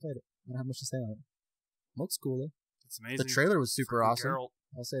 I haven't played it. I don't have much to say on it. Looks cool though. It's amazing. The trailer was super Freaking awesome. Geralt.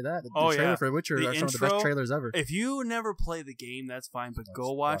 I'll say that. The Oh, trailer yeah. for Witcher The are some of the intro- best trailers ever. If you never play the game, that's fine, but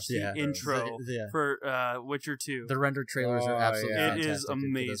go watch Yeah. the intro Yeah. for Witcher 2. The rendered trailers are Oh, absolutely yeah. It fantastic. is for those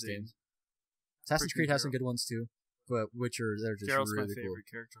amazing. games. Assassin's Freaking Creed has some Geralt. good ones too, but Witcher, they're just Geralt's really my cool. favorite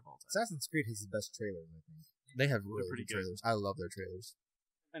character of all time. Assassin's Creed has the best trailers, I think. They have really pretty good good. trailers. I love their trailers.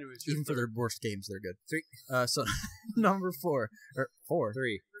 Anyways, Even for their worst games, they're good. 3. So number 4 or 4,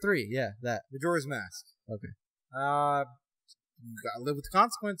 3. 3, yeah, that. Majora's Mask. Okay. You gotta live with the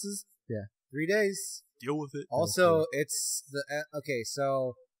consequences. Yeah. 3 days. Deal with it. Also, it's the okay.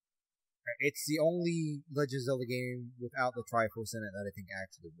 So it's the only Legend of Zelda game without the Triforce in it that I think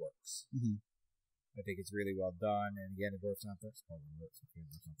actually works. Mm-hmm. I think it's really well done, and again, if Earth's not there, it's probably works. If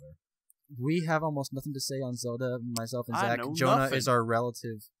Earth's not there. We have almost nothing to say on Zelda. Myself and I Zach. know Jonah nothing. is our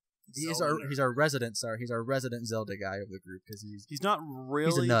relative. He's Zelda. our resident. Sorry, he's our resident Zelda guy of the group because He's not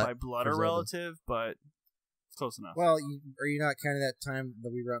really nut by blood for or Zelda. relative, but it's close enough. Well, are you not counting that time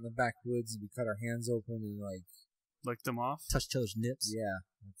that we were out in the backwoods and we cut our hands open and like Licked them off. touch each other's nips. yeah,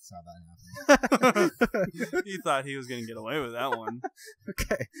 that's how that happened. He thought he was going to get away with that one.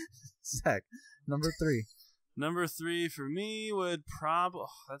 Okay, Zach, number 3. Number 3 for me would probably...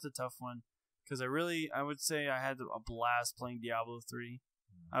 that's a tough one. Because I would say I had a blast playing Diablo 3.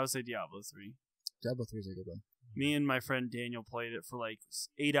 I would say Diablo 3. Diablo 3 is a good one. Me and my friend Daniel played it for like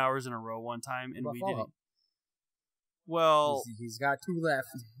 8 hours in a row one time, and What we about didn't... Fallout? Well, He's got 2 left.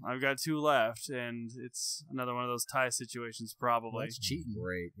 I've got 2 left, and it's another one of those tie situations, probably. That's cheating.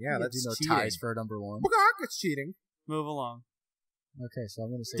 Great. Yeah, You that's do no cheating. ties for number 1. It's cheating. Move along. Okay, so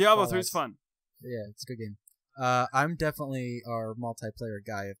I'm gonna say Diablo 3 Fallout's- is fun. Yeah, it's a good game. I'm definitely our multiplayer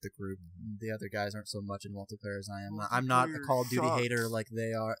guy of the group. The other guys aren't so much in multiplayer as I am. I'm not a Call of Duty Multiplayer hater like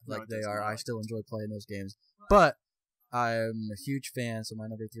they are. No, Like it they does are. not. I still enjoy playing those games, but I'm a huge fan. So my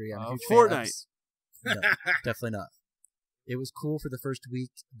number 3, I'm a huge Fortnite. fan. No, definitely not. It was cool for the first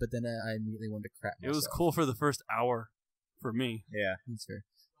week, but then I immediately wanted to crap It myself. was cool for the first hour for me. Yeah. That's fair.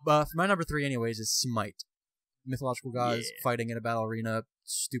 But for my number 3, anyways, is Smite. Mythological gods Yeah. fighting in a battle arena.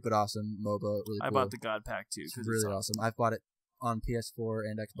 Stupid awesome MOBA. Really cool. I bought the God Pack too. It's 'Cause really awesome. I've bought it on PS4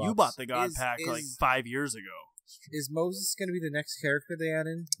 and Xbox. You bought the God Is- Pack like is- 5 years ago. Is Moses going to be the next character they add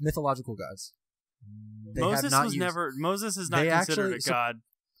in? Mythological gods. They have Moses not was used- never. Moses is not They considered actually- a god.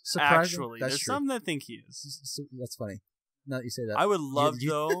 Surprising. Actually, That's there's true. some that think he is. That's funny. Now that you say that. I would love you-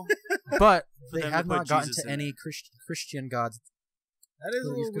 though. But for they them to have put not gotten Jesus to in any there. Christian gods. That is a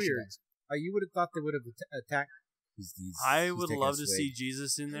They use little Christian weird. gods. You would have thought they would have attacked. I would love to see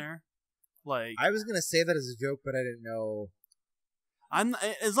Jesus in there. Like I was going to say that as a joke, but I didn't know. I'm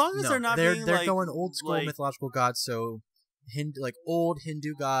as long as No, they're not they're being they're like, going old school like mythological gods. So, like old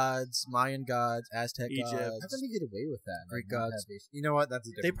Hindu gods, Mayan gods, Aztec Egypt. How gods. can they get away with that? Greek Like, not gods. have you know what? That's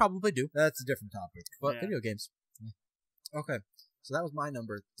a They different. probably do. That's a different topic. But Yeah. video games. Okay, so that was my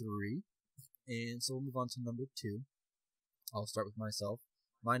number 3, and so we'll move on to number 2. I'll start with myself.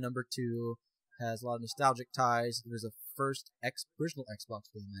 My number 2 has a lot of nostalgic ties. It was the first original Xbox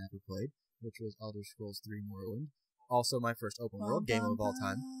game I ever played, which was Elder Scrolls 3 Morrowind. Also, my first open world game of all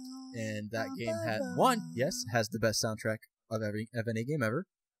time, and that game has the best soundtrack of any game ever.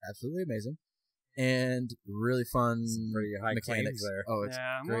 Absolutely amazing, and really fun Some pretty high mechanics claims there. Oh, it's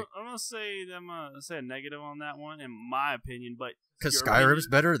yeah, great. I'm gonna say a negative on that one, in my opinion. But Because your Skyrim's opinion-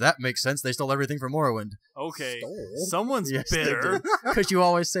 better. That makes sense. They stole everything from Morrowind. okay. Stole? Someone's Yes, they bitter. Because you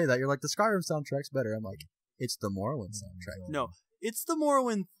always say that. You're like, the Skyrim soundtrack's better. I'm like, it's the Morrowind soundtrack. No, it's the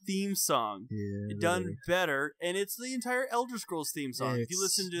Morrowind theme song. Yeah, Done really. better, and it's the entire Elder Scrolls theme song. If you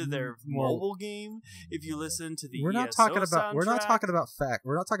It's listen to their more- mobile game, if you listen to the We're not ESO talking about. We're not soundtrack, talking about fact.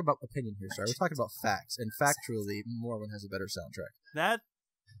 We're not talking about opinion here. Sorry, we're talking about facts. And factually, Morrowind has a better soundtrack. that.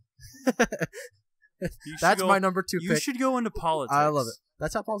 You should That's go- my number 2 You pick. should go into politics. I love it.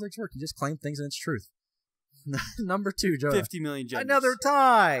 That's how politics work. You just claim things and it's truth. Number 2, Jonah. 50 million genders. Another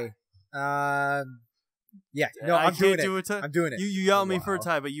tie. Yeah. No, I I'm doing can't do it. it. I'm doing it. You yell at me for a Wow.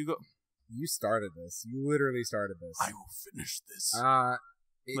 tie, but you go. You started this. You literally started this. I will finish this.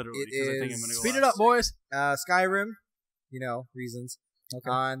 It Literally, 'cause I think I'm gonna go Speed it last. up, boys. Skyrim. Reasons. Okay.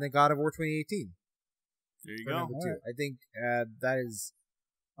 And then God of War 2018. There you for go. number 2. Alright. I think that is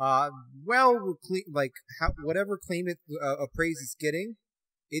whatever claim it praise it's getting,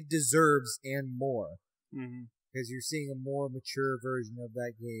 it deserves and more, hmm because you're seeing a more mature version of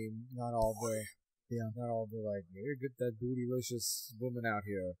that game. Not all the like, here, get that bootylicious woman out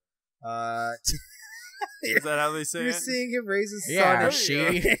here. Is that how they say You're it? seeing him raise his Yeah, son.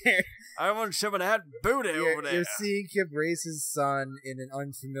 she. I want to shove that booty over there. You're seeing him raise his son in an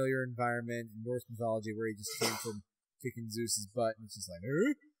unfamiliar environment in Norse mythology where he just came from kicking Zeus's butt, and it's just like,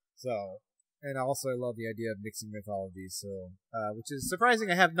 huh? So, and also I love the idea of mixing mythologies, so, which is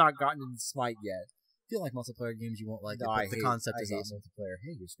surprising I have not gotten into Smite yet. I feel like multiplayer games you won't like No, it, I but the hate- concept I is hate awesome. multiplayer.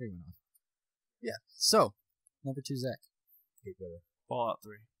 Hey, you're screaming off. Yeah. So, number 2, Zach. Fallout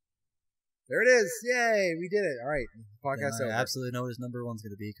 3. There it is! Yay! We did it! Alright, podcast I over. absolutely know what his number 1's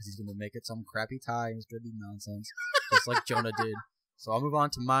going to be because he's going to make it some crappy tie and it's going to be nonsense, just like Jonah did. So I'll move on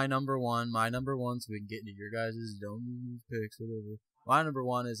to my number 1. My number 1, so we can get into your guys' dumb picks, whatever. My number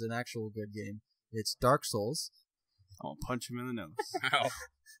 1 is an actual good game. It's Dark Souls. I'll punch him in the nose. Wow.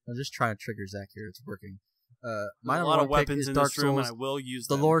 I'm just trying to trigger Zach here. It's working. There's My a number lot one of pick weapons is in Dark this room, and Souls. I will use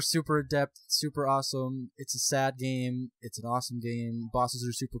The them. lore's super adept, super awesome. It's a sad game. It's an awesome game. Bosses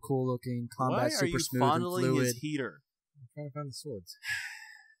are super cool looking. Why Combat's are super you smooth and fondling fluid. his heater? I'm trying to find the swords.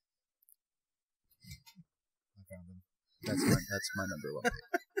 I found them. That's my number one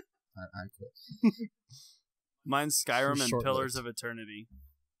pick. I quit. Mine's Skyrim and Short-lived. Pillars of Eternity.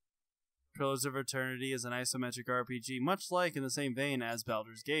 Pillars of Eternity is an isometric RPG, much like in the same vein as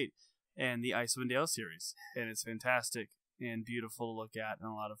Baldur's Gate and the Icewind Dale series, and it's fantastic and beautiful to look at and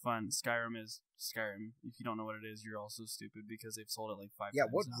a lot of fun. Skyrim is Skyrim. If you don't know what it is, you're also stupid because they've sold it like 5 Yeah,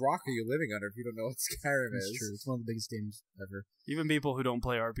 times what now. rock are you living under if you don't know what Skyrim It's is? true. It's one of the biggest games ever. Even people who don't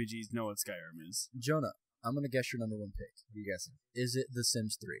play RPGs know what Skyrim is. Jonah, I'm gonna guess your number one pick. What are you guessing? Is it The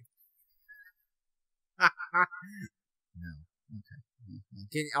Sims 3? No.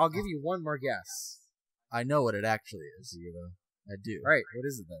 Okay. I'll give you one more guess. I know what it actually is. Do you, though? I do. All right, what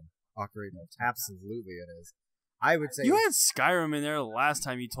is it then? Ocarina of Time. Absolutely it is. I would say... You had Skyrim in there the last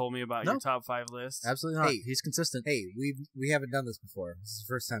time you told me about No. your top 5 list. Absolutely not. Hey. He's consistent. Hey, we haven't done this before. This is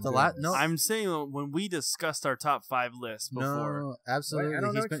the first time. The doing la- this. no. I'm saying when we discussed our top 5 lists before. No, absolutely. Wait, I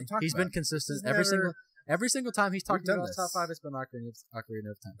don't know He's what been you're talking he's been about. consistent He's never- every single time he's talked done about this. top 5. It's been Ocarina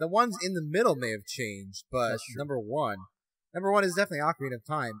of Time. The ones in the middle may have changed, but That's true. number one is definitely Ocarina of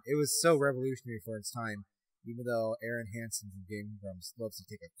Time. It was so revolutionary for its time, even though Aaron Hansen from Game Grumps loves to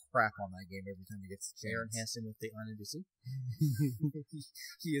take a crap on that game every time he gets a chance. Aaron Hansen with Dateline NBC.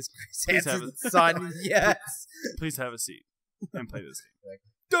 He is Chris Please have Hansen's son. Yes. Please have a seat and play this game.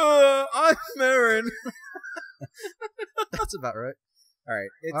 Duh, I'm Aaron. That's about right. All right,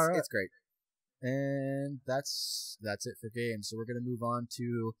 All right. it's great. And that's it for games. So we're gonna move on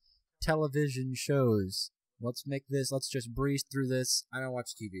to television shows. Let's just breeze through this. I don't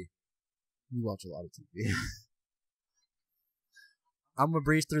watch TV. You watch a lot of TV. I'm gonna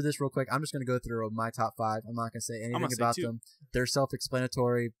breeze through this real quick. I'm just gonna go through my top 5. I'm not gonna say anything gonna say about 2. them. They're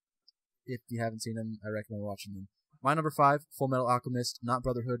self-explanatory. If you haven't seen them, I recommend watching them. My number 5, Full Metal Alchemist, not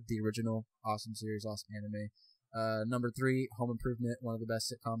Brotherhood, the original, awesome series, awesome anime. Number 3, Home Improvement, one of the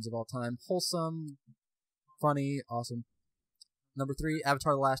best sitcoms of all time, wholesome, funny, awesome. Number 3,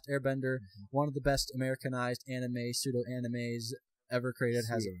 Avatar: The Last Airbender, one of the best Americanized anime, pseudo-animes ever created,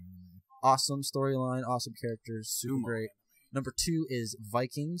 has an awesome storyline, awesome characters, super Sumo. great. Number 2 is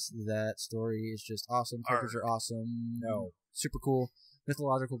Vikings. That story is just awesome. Characters are awesome. No. Super cool.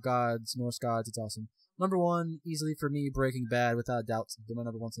 Mythological gods, Norse gods. It's awesome. Number 1, easily for me, Breaking Bad, without a doubt. It's been my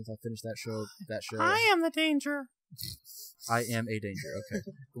number 1 since I finished that show. I am the danger. I am a danger. Okay.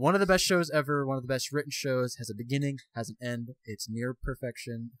 One of the best shows ever. One of the best written shows. Has a beginning, has an end. It's near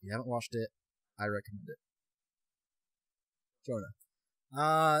perfection. If you haven't watched it, I recommend it.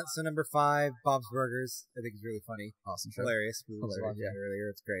 Jonah. So number 5, Bob's Burgers. I think it's really funny. Awesome show. Hilarious. We were just Hilarious, watching it earlier.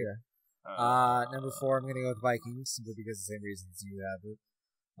 It's great. Yeah. Number 4, I'm gonna go with Vikings simply because of the same reasons you have it.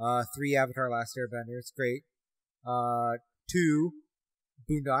 3, Avatar: Last Airbender. It's great. 2,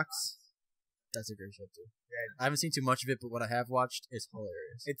 Boondocks. That's a great show too. I haven't seen too much of it, but what I have watched is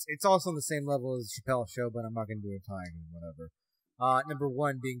hilarious. It's also on the same level as Chappelle's show, but I'm not gonna do a time and whatever. Number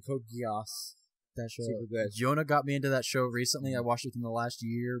 1 being Code Geass. That show, Super good. Jonah got me into that show recently. I watched it in the last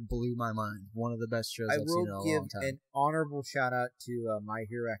year. Blew my mind. One of the best shows I I've seen in will a give long time. an honorable shout out to My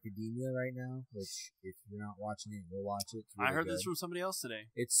Hero Academia right now, which if you're not watching it, go watch it. It's I really heard good. this from somebody else today.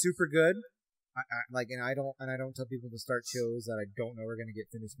 It's super good. I don't tell people to start shows that I don't know are gonna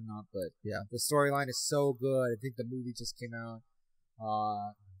get finished or not. But Yeah. the storyline is so good. I think the movie just came out.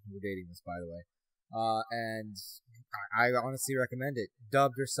 We're dating this, by the way. And I honestly recommend it.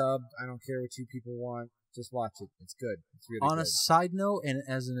 Dubbed or subbed, I don't care what you people want. Just watch it. It's good. It's really On good. a side note, and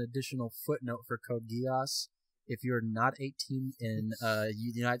as an additional footnote for Code Geass, if you're not 18 in the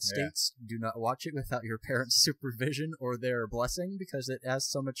United States, do not watch it without your parents' supervision or their blessing, because it has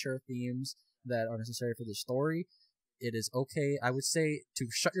some mature themes that are necessary for the story. It is okay, I would say, to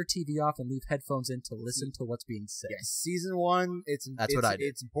shut your TV off and leave headphones in to listen to what's being said. Yes, season 1, what I did.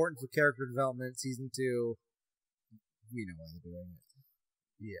 It's important for character development. Season 2, we know why they're doing it.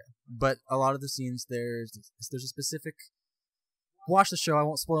 Yeah, but a lot of the scenes, there's a specific... Watch the show, I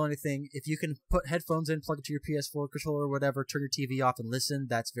won't spoil anything. If you can put headphones in, plug it to your PS4 controller or whatever, turn your TV off and listen,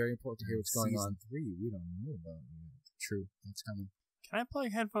 that's very important to hear what's going on. Season 3, we don't know about yet. True, that's coming. Can I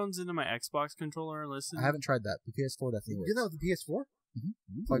plug headphones into my Xbox controller and listen? I haven't tried that. The PS4 definitely You works. did that with the PS4?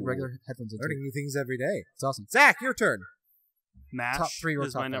 Mm-hmm. Plug regular headphones into Learning it. new things every day. It's awesome. Zach, your turn. MASH Top 3 or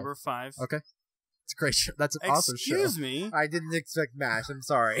is top my 5? number 5. Okay. It's a great show. That's an awesome show. Excuse me. I didn't expect MASH. I'm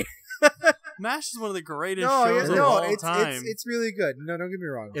sorry. MASH is one of the greatest No, shows of all time. it's really good. No, don't get me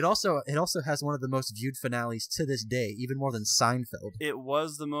wrong. It also has one of the most viewed finales to this day, even more than Seinfeld. It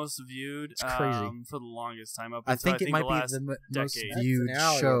was the most viewed It's crazy. For the longest time. Up I until think it might the be last the most decade. viewed That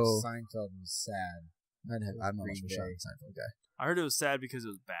finale show. of Seinfeld was sad. I'm not Green a Day. Seinfeld guy. I heard it was sad because it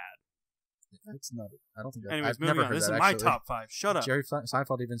was bad. It's not. I don't think. Anyways, I've moving never on. heard This that, is my actually. top 5. Shut up. Jerry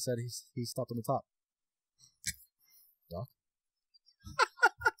Seinfeld even said he stopped on the top.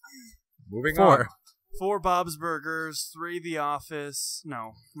 Moving 4. on. 4 Bob's Burgers, 3 The Office.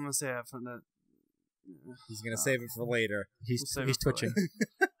 No, I'm gonna say that from that. He's gonna save it for later. He's save it for twitching.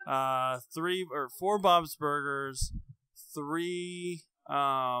 4 Bob's Burgers, 3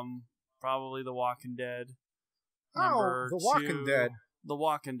 probably The Walking Dead. Number The Walking 2, Dead. The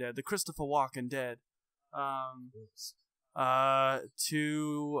Walking Dead, the Christopher Walken Dead. 2 I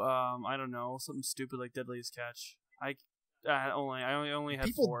don't know, something stupid like Deadliest Catch. I only had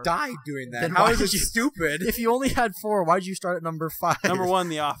People 4. died doing that. Then How why is it did you- stupid? If you only had 4, why'd you start at number 5? Number 1,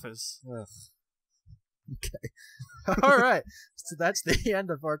 The Office. Ugh. Okay. All right. So that's the end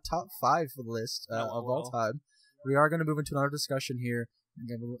of our top 5 list of all time. We are going to move into another discussion here and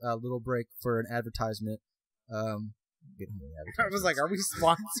give a little break for an advertisement. I was like, are we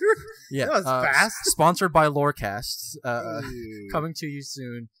sponsored? Yeah, That was fast. Sponsored by Lorecast. Hey. Coming to you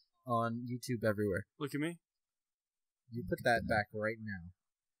soon on YouTube everywhere. Look at me. You put that back right now.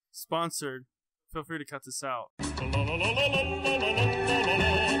 Sponsored. Feel free to cut this out.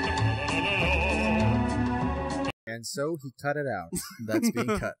 And so he cut it out. That's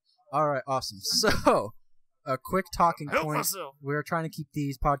being cut. All right, awesome. So, a quick talking Help point. myself. We're trying to keep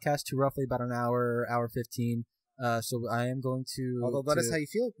these podcasts to roughly about an hour, hour 15. So I am going to. Although, let us how you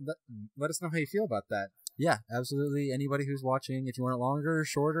feel. Let us know how you feel about that. Yeah, absolutely. Anybody who's watching, if you want it longer,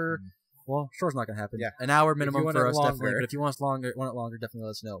 shorter, well, shorter's not going to happen. Yeah. An hour minimum want for it us, longer. definitely. But if you want it longer, definitely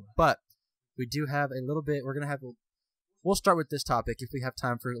let us know. But we do have a little bit. We're going to have. We'll start with this topic. If we have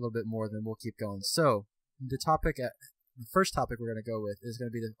time for a little bit more, then we'll keep going. So the first topic we're going to go with is going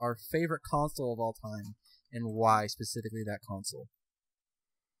to be our favorite console of all time and why specifically that console.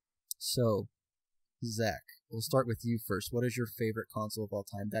 So, Zach, we'll start with you first. What is your favorite console of all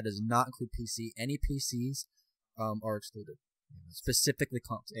time? That does not include PC. Any PCs are excluded. Specifically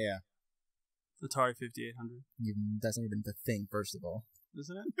console. Yeah. Atari 5800. That's not even the thing, first of all.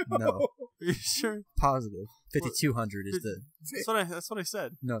 Isn't it? No. Are you sure? Positive. 5200 is the... That's what I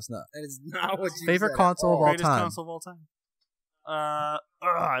said. No, it's not. That is not what you Favorite said. console of all Greatest time. console of all time. I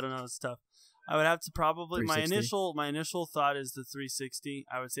don't know. It's tough. I would have to probably 360? my initial thought is the 360.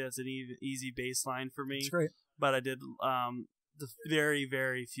 I would say that's an easy baseline for me. It's great. But I did the very,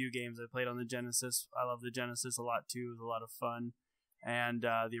 very few games I played on the Genesis. I love the Genesis a lot too. It was a lot of fun. And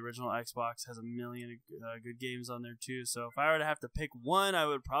the original Xbox has a million good games on there too. So if I were to have to pick one, I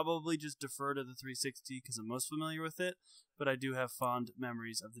would probably just defer to the 360 because I'm most familiar with it. But I do have fond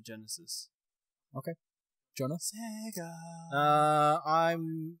memories of the Genesis. Okay. Jonah? Sega.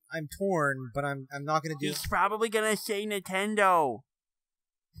 I'm torn, but I'm not gonna do. He's probably gonna say Nintendo.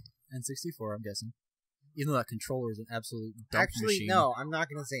 N64, I'm guessing. Even though that controller is an absolute dump Actually, machine. no, I'm not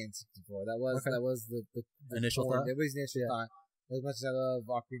gonna say N64. That was Okay. the Initial torn. thought? It was the initial thought. As much as I love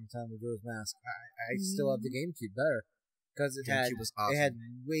Ocarina of Time and Majora's Mask, I still love the GameCube better because it GameCube was awesome. it had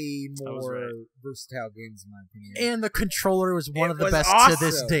way I was more right. versatile games in my opinion. And the controller was one It of the was best awesome. to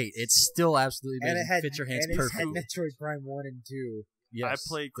this date. It's still absolutely And amazing. it had Fits your hands and perfectly. It had Metroid Prime 1 and 2. Yes, I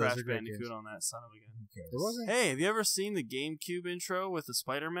played those Crash are great Bandicoot games. on that son of a gun. There wasn't. Hey, have you ever seen the GameCube intro with the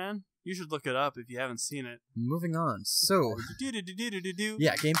Spider-Man? You should look it up if you haven't seen it. Moving on. So, Do-do-do-do-do-do.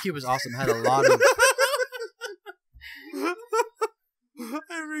 yeah, GameCube was awesome. Had a lot of...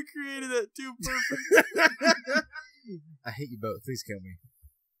 I recreated that too perfect. I hate you both. Please kill me.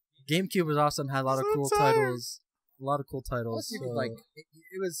 GameCube was awesome. Had a lot of So cool tired. titles. A lot of cool titles. Plus, you could, like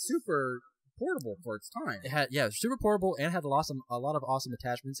it was super portable for its time. It had super portable and had a lot of awesome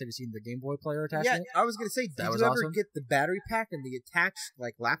attachments. Have you seen the Game Boy player attachment? Yeah, I was gonna say, did That you was ever awesome. get the battery pack and the attached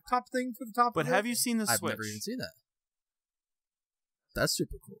laptop thing for the top? But of it? have you seen the I've Switch? never even seen that. That's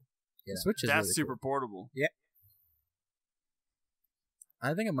super cool. Yeah. The Switch is That's really super cool. portable.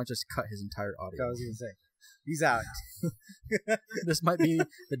 I think I might just cut his entire audio. I was gonna say, he's out. This might be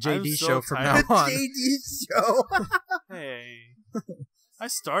the I'm JD so show from tired. now on. JD show. Hey, I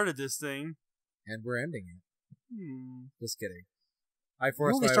started this thing. And we're ending it. Just kidding. I You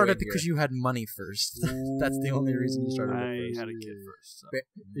forced only my started way because here. you had money first. That's the only reason you started it I first. had a kid first. So.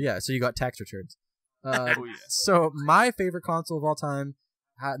 Yeah, so you got tax returns. Oh yeah. So my favorite console of all time,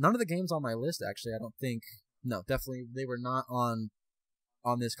 none of the games on my list actually. I don't think. No, definitely they were not on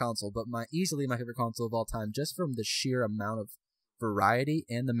this console. But easily my favorite console of all time, just from the sheer amount of variety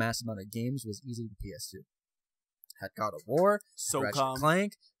and the massive amount of games was easily the PS2. Had God of War, Ratchet and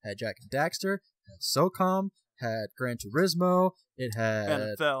Clank, had Jack and Daxter, had SOCOM, had Gran Turismo. It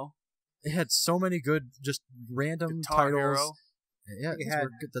had NFL. It had so many good, just random Guitar titles. Hero. Yeah, It had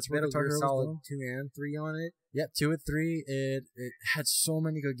that's where Metal Guitar Gear Hero Solid was 2 and 3 on it. Yeah, 2 and 3. It had so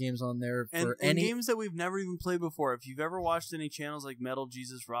many good games on there for And any games that we've never even played before. If you've ever watched any channels like Metal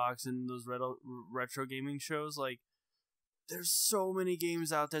Jesus Rocks and those retro gaming shows, like there's so many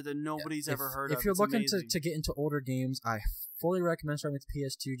games out there that nobody's ever heard of. If you're It's looking amazing. to get into older games, I fully recommend starting with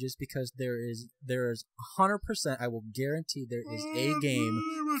PS2 just because there is 100%, I will guarantee there is a game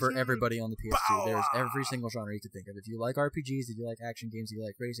for everybody on the PS2. There's every single genre you could think of. If you like RPGs, if you like action games, if you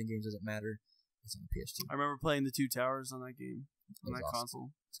like racing games, doesn't matter. It's on the PS2. I remember playing the Two Towers on that game, on that awesome. console.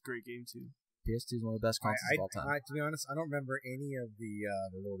 It's a great game too. PS2 is one of the best consoles of all time. To be honest, I don't remember any of the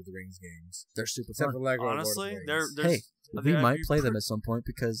Lord of the Rings games. They're super Except fun. for Lego Honestly, Lord of the Rings. there's Hey, we might play them at some point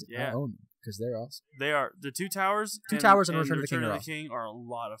because Yeah. I own them because they're awesome. They are the Two Towers. Towers and and Return of the King are a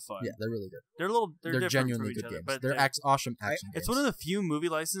lot of fun. Yeah, they're really good. They're different genuinely from each good other, games. but They're awesome action games. it's one of the few movie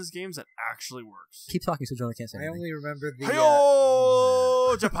license games that actually works. Keep talking so Jonah can't say I anything. only remember the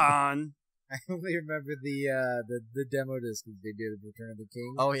Hey-o, Japan. I only remember the demo disc that they did of Return of the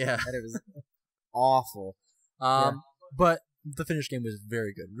King. Oh, yeah. And it was awful. But the finished game was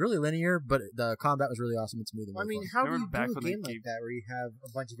very good. Really linear, but the combat was really awesome and smooth and I really mean, fun. how do you Remember back do a when they game like gave- that where you have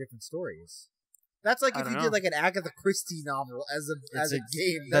a bunch of different stories? That's like I if don't you know. did like an Agatha Christie novel as a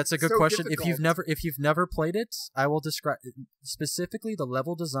game. That's a good so question. difficult. If you've never played it, I will describe specifically the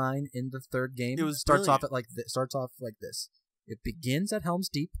level design in the third game. It was starts off brilliant. like this. It begins at Helm's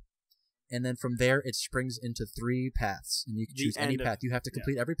Deep, and then from there it springs into 3 paths, and you can The choose any end of- path. You have to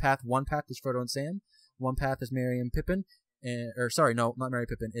complete every path. One path is Frodo and Sam. One path is Merry and Pippin. Not Merry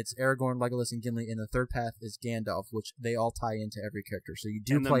Pippin. It's Aragorn, Legolas, and Gimli. And the third path is Gandalf, which they all tie into every character. So you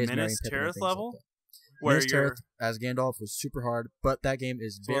do And the play as Merry and Minas Pippin. and Tirith things level? like that. Where Minas you're Tirith as Gandalf was super hard, but that game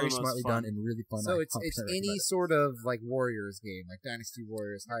is one of very the most smartly fun. done and really fun. So I it's 100% any recommend it. sort of like Warriors game, like Dynasty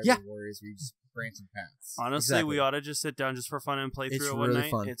Warriors, Hyrule Yeah. Warriors, where you just branching paths. honestly, Exactly. we ought to just sit down just for fun and play It's through it one really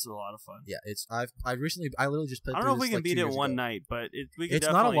night. fun. It's a lot of fun. Yeah, I literally just played. I don't know if through we this, can like, beat 2 it years one ago. night, but we could It's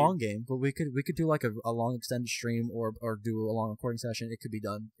not a definitely. long game, but we could do like a long extended stream or do a long recording session. It could be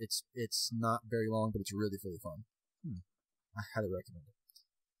done. It's not very long, but it's really fun. I highly recommend it.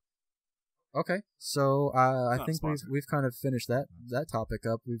 Okay, so I Not think sponsored. we've kind of finished that topic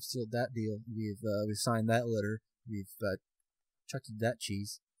up. We've sealed that deal. We've signed that letter. We've chucked that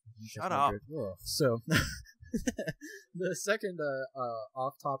cheese. Shut up. So the second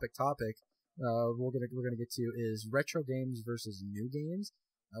off-topic topic we're gonna get to is retro games versus new games.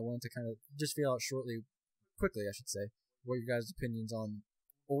 I wanted to kind of just feel out quickly, I should say, what your guys' opinions on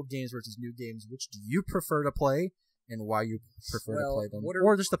old games versus new games. Which do you prefer to play, and why you prefer to play them,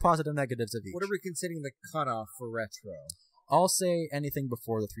 or just the positive and negatives of each? What are we considering the cutoff for retro? I'll say anything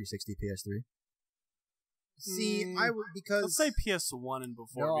before the 360 PS3. See, I would because Let's say PS1 and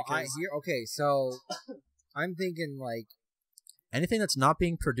before. no, because okay, so I'm thinking like, Anything that's not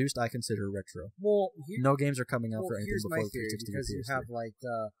being produced, I consider retro. well, No games are coming out well, for anything here's before my the theory 360 because or you PS3. have like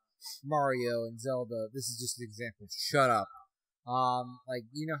Mario and Zelda. This is just an example. Shut up. Like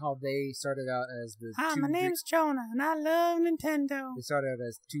you know how they started out as the Hi, 2D my name's Jonah, and I love Nintendo. They started out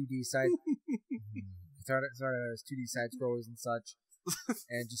as 2D side. started out as 2D side scrollers and such,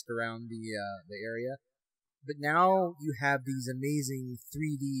 and just around the area. But now you have these amazing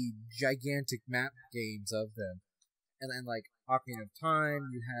 3D gigantic map games of them, and then like Ocarina of Time.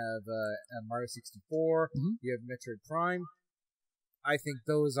 You have Mario 64. Mhm. You have Metroid Prime. I think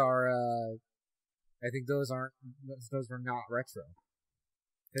those are. I think those aren't. Those were not retro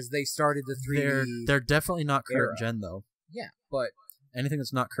because they started the 3D. They're definitely not current era. gen though. Yeah, but Anything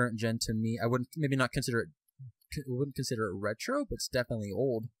that's not current gen to me, I wouldn't consider it retro, but it's definitely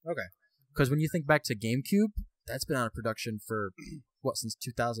old. okay. Because when you think back to GameCube, that's been out of production for since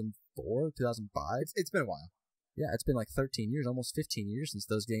 2004, 2005. It's been a while. Yeah, it's been like 13 years, almost 15 years since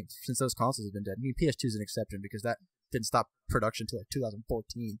those consoles have been dead. I mean, PS2 is an exception because that didn't stop production until like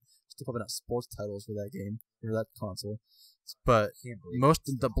 2014. Still pumping out sports titles for that game, for that console. But Can't believe most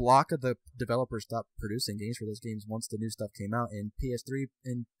of the block of the developers stopped producing games for those games once the new stuff came out. And PS3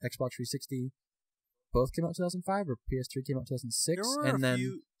 and Xbox 360 both came out in 2005, or PS3 came out in 2006, There were and a then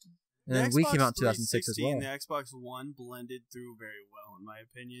few. and then the we Xbox came out in 2006 as 360 well. And the Xbox One blended through very well, in my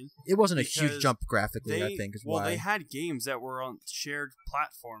opinion. It wasn't a huge because jump graphically, I think, is why. They had games that were on shared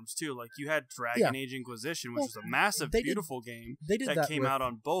platforms too. Like you had Dragon Age Inquisition, which was a massive, they did- beautiful game they did that came with- out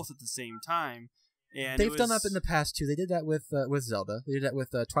on both at the same time. And They've done that in the past too. They did that with Zelda. They did that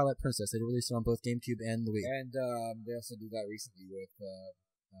with Twilight Princess. They released it on both GameCube and the Wii. And they also did that recently with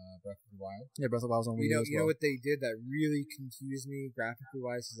Breath of the Wild. Yeah, Breath of the Wild was on Wii U as well. You know what they did that really confused me graphically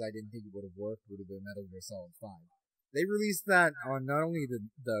wise, because I didn't think it would have worked, would have been Metal Gear Solid 5. They released that on not only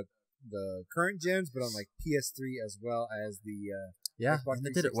the current gens, but on like PS3 as well as the Xbox 360.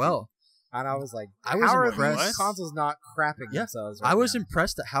 They did it well. And I was like, I was how impressed. are these consoles not crapping themselves right I was now?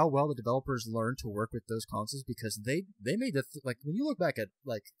 impressed at how well the developers learned to work with those consoles, because they made like when you look back at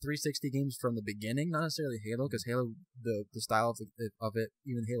like 360 games from the beginning, not necessarily Halo, because Halo the style of it,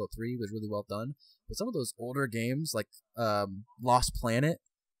 even Halo 3 was really well done, but some of those older games like Lost Planet,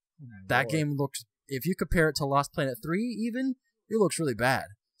 that game looks, if you compare it to Lost Planet 3 even, it looks really bad.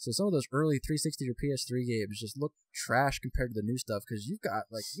 So some of those early 360 or PS3 games just look trash compared to the new stuff, because you've got,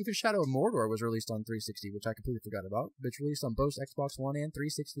 like, even Shadow of Mordor was released on 360, which I completely forgot about, but it's released on both Xbox One and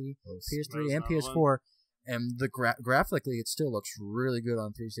 360, PS3 and PS4, and the graphically it still looks really good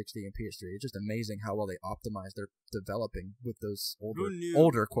on 360 and PS3. It's just amazing how well they optimize their developing with those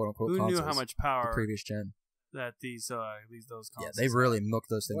older quote-unquote consoles. Who knew how much power the previous gen that those consoles they really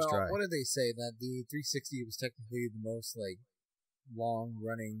milked those things dry. What did they say? That the 360 was technically the most, like,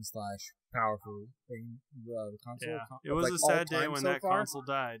 long-running / powerful thing, the console. Yeah. It was a sad day when that console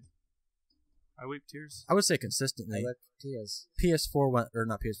died. I weep tears. I would say consistently. PS4 went, or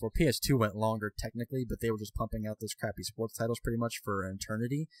not PS4, PS2 went longer technically, but they were just pumping out those crappy sports titles pretty much for an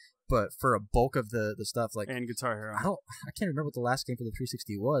eternity. But for a bulk of the stuff, like, and Guitar Hero, I can't remember what the last game for the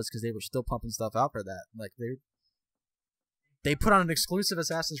 360 was, because they were still pumping stuff out for that. Like they put on an exclusive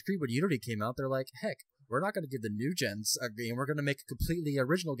Assassin's Creed when Unity came out. They're like, heck, we're not going to give the new gens a game. We're going to make a completely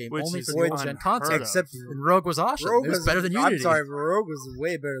original game only for the old gen content. Except Rogue was awesome. It was better than Unity. I'm sorry, Rogue was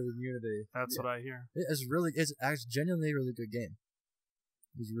way better than Unity. That's what I hear. It's actually genuinely a really good game.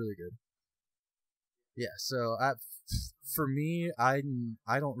 It was really good. Yeah, so for me, I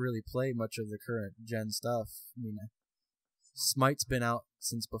don't really play much of the current gen stuff. I mean, Smite's been out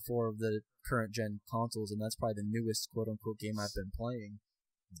since before the current gen consoles, and that's probably the newest quote unquote game I've been playing.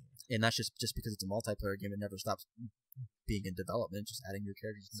 And that's just because it's a multiplayer game. It never stops being in development, just adding new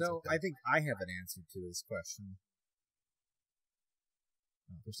characters. So I think I have an answer to this question.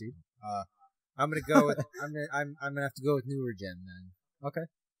 Proceed. I'm gonna go with I'm gonna have to go with newer gen then.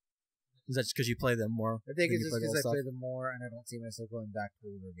 Okay. Is that just because you play them more? I think it's just because I play them more, and I don't see myself going back to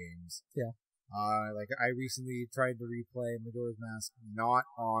older games. Yeah. Like I recently tried to replay Majora's Mask, not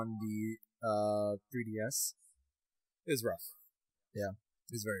on the 3DS. It was rough. Yeah.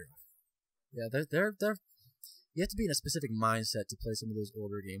 It was very rough. Yeah, they're you have to be in a specific mindset to play some of those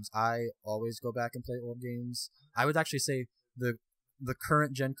older games. I always go back and play old games. I would actually say the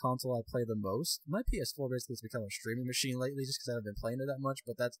current gen console I play the most. My PS4 basically has become a streaming machine lately, just because I haven't been playing it that much.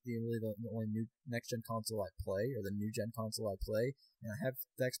 But that's the only new next gen console I play, or the new gen console I play. And I have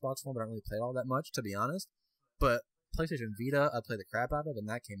the Xbox One, but I don't really play it all that much, to be honest. But PlayStation Vita, I play the crap out of, and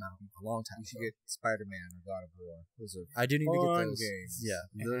that came out a long time ago. You should get Spider-Man or God of War. Those are I do need to get those games. Yeah,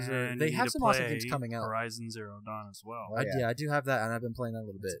 those are. They have some awesome games coming out. Horizon Zero Dawn as well. I do have that, and I've been playing that a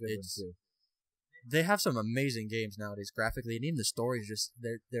little bit. They have some amazing games nowadays graphically, and even the stories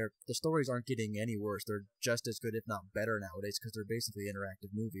the stories aren't getting any worse. They're just as good, if not better nowadays, because they're basically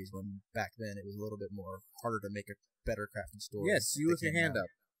interactive movies. When back then it was a little bit more harder to make a better crafted story. Yes, you with your hand up.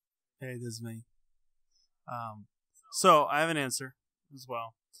 Hey, this is me. So I have an answer as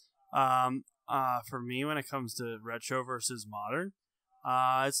well. For me, when it comes to retro versus modern,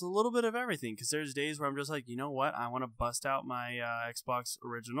 it's a little bit of everything. Because there's days where I'm just like, you know what, I want to bust out my Xbox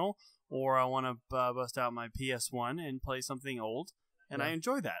original, or I want to bust out my PS1 and play something old, and I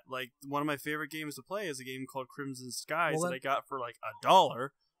enjoy that. Like, one of my favorite games to play is a game called Crimson Skies that I got for like $1.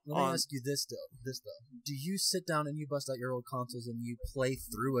 Let me ask you this though. Do you sit down and you bust out your old consoles and you play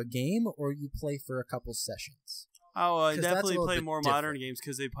through a game, or you play for a couple sessions? Oh, I definitely play more modern games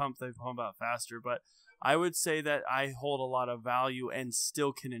because they pump out faster. But I would say that I hold a lot of value and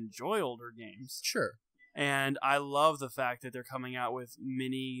still can enjoy older games. Sure. And I love the fact that they're coming out with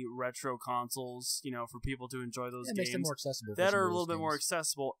mini retro consoles, for people to enjoy those games. It makes them more accessible. That are a little bit more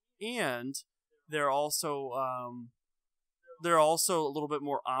accessible, and they're also a little bit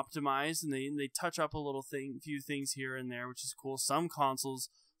more optimized, and they touch up a few things here and there, which is cool. Some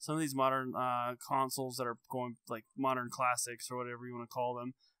of these modern consoles that are going like modern classics or whatever you want to call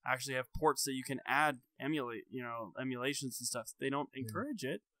them, actually have ports that you can emulations and stuff. They don't encourage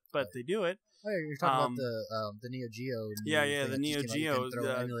it, but they do it. Oh, yeah, you're talking about the Neo Geo. Yeah, the Neo Geo. Throw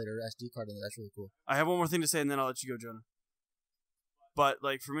an emulator or SD card in there. That's really cool. I have one more thing to say, and then I'll let you go, Jonah. But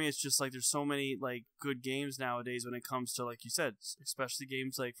like for me, it's just like there's so many like good games nowadays when it comes to, like you said, especially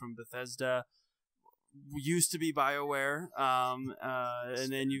games like from Bethesda, used to be BioWare,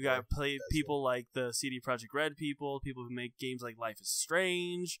 and then you got people like the CD Projekt Red people who make games like Life is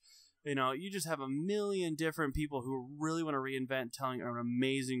Strange. You just have a million different people who really want to reinvent telling an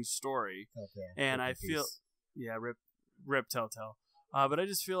amazing story. Okay. And I feel, rip Telltale. But I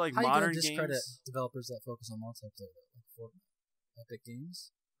just feel like How modern you gonna discredit games, developers that focus on multiplayer, like Fortnite, Epic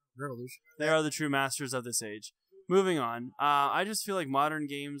Games, Revolution. they are the true masters of this age. Moving on, I just feel like modern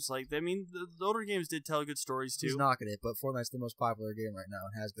games, the older games did tell good stories too. Who's knocking it? But Fortnite's the most popular game right now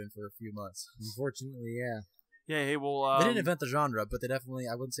and has been for a few months. Unfortunately, yeah. Yeah, hey, well, they didn't invent the genre, but they definitely,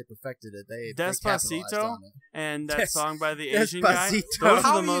 I wouldn't say perfected it. They capitalized Despacito on it. and that song by the Asian guy. Despacito.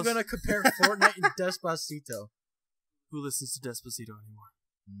 How are you gonna compare Fortnite and Despacito? Who listens to Despacito anymore?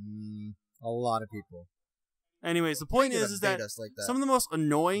 A lot of people. Anyways, the point is that some of the most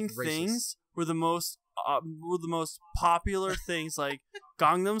annoying things were the most popular things, like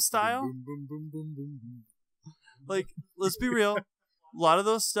Gangnam Style. Boom, boom, boom, boom, boom, boom. Like, let's be real. A lot of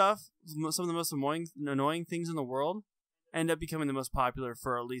those stuff, some of the most annoying things in the world, end up becoming the most popular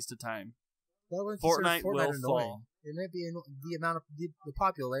for at least a time. Fortnite will annoying. fall. It might be the amount of the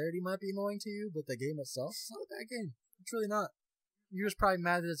popularity might be annoying to you, but the game itself, it's not a bad game. It's really not. You're just probably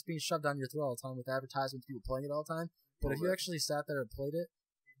mad that it's being shoved down your throat all the time with advertisements, people playing it all the time. But if you actually sat there and played it,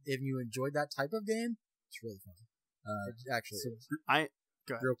 if you enjoyed that type of game, it's really fun.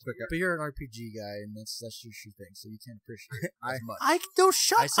 Go ahead. Real quick. But you're an RPG guy, and that's just your thing, so you can't appreciate it as much.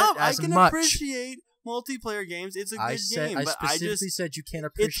 Shut up. I can appreciate multiplayer games. It's a good game. I but specifically said you can't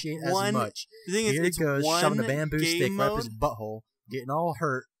appreciate as much. The thing is, Here it's he goes, one shoving the bamboo game stick right up mode. his butthole, getting all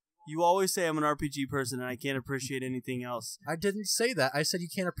hurt. You always say I'm an RPG person and I can't appreciate anything else. I didn't say that. I said you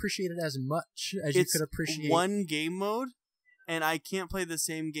can't appreciate it as much as you could appreciate one game mode, and I can't play the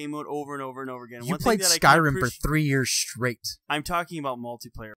same game mode over and over and over again. You played Skyrim for 3 years straight. I'm talking about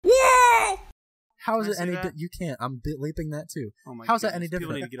multiplayer. How is it any? You can't. I'm leaping that too. Oh my How's goodness. that any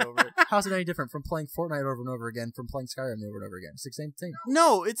different? People need to get over it. How's it any different from playing Fortnite over and over again from playing Skyrim over and over again? It's the same thing.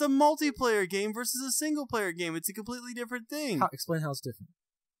 No, it's a multiplayer game versus a single player game. It's a completely different thing. Explain how it's different.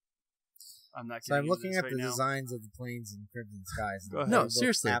 I'm not So I'm looking at right the now. designs of the planes and Crimson Skies. Go ahead. No,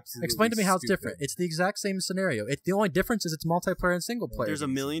 seriously. Explain to me how it's different. It's the exact same scenario. The only difference is it's multiplayer and single player. There's a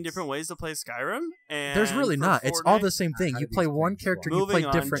million different ways to play Skyrim. And there's really not. Fortnite, it's all the same thing. You play one character, you play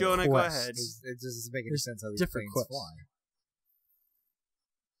different Jonah, quests. go ahead. It just doesn't make any sense how these different planes quests. fly.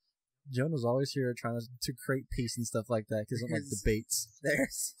 Jonah's always here trying to create peace and stuff like that. He doesn't like debates.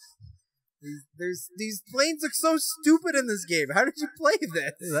 There's these planes look so stupid in this game. How did you play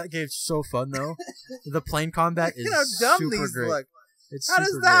this? That game's so fun though. The plane combat is Look at how dumb super these great. look. It's How does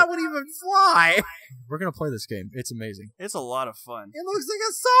super that great. one even fly? We're gonna play this game. It's amazing. It's a lot of fun. It looks like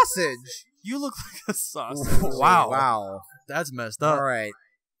a sausage. You look like a sausage. Wow. That's messed up. All right.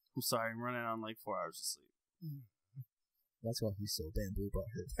 I'm sorry, I'm running on like 4 hours of sleep. That's why he's so bamboo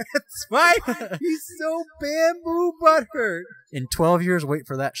butthurt. That's why he's so bamboo butthurt. In 12 years, wait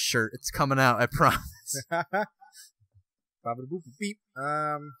for that shirt. It's coming out, I promise. Beep.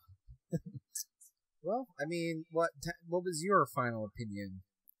 Well, I mean, what was your final opinion?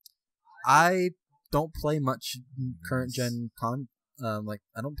 I don't play much current gen I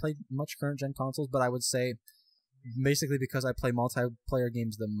don't play much current gen consoles, but I would say basically because I play multiplayer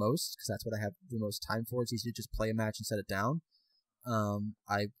games the most, because that's what I have the most time for. It's easy to just play a match and set it down.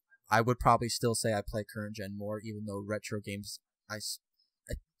 I would probably still say I play current gen more, even though retro games,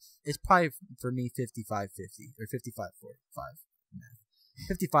 it's probably for me 55-50 or 55-45.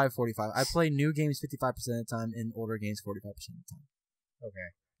 55-45. I play new games 55% of the time and older games 45% of the time. Okay,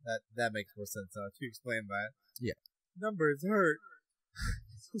 that makes more sense now. To explain that. Yeah. Numbers hurt.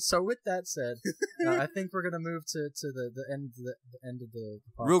 So with that said, I think we're gonna move to the end of the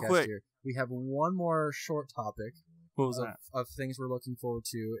podcast. Real quick. Here. We have one more short topic. What was that? Of things we're looking forward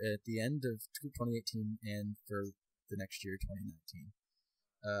to at the end of 2018 and for the next year, 2019.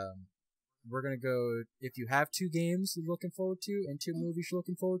 We're gonna go. If you have 2 games you're looking forward to and 2 movies you're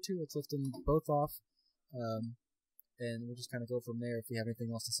looking forward to, let's lift them both off. And we'll just kind of go from there. If we have anything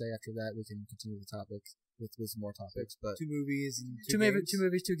else to say after that, we can continue the topic with some more topics. But 2 movies and 2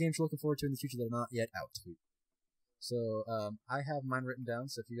 movies, 2 games you're looking forward to in the future that are not yet out. So I have mine written down.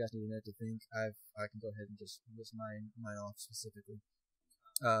 So if you guys need a minute to think, I can go ahead and just list mine off specifically.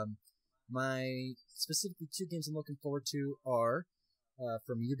 My specifically 2 games I'm looking forward to are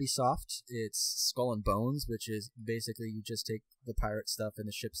from Ubisoft. It's Skull and Bones, which is basically you just take the pirate stuff and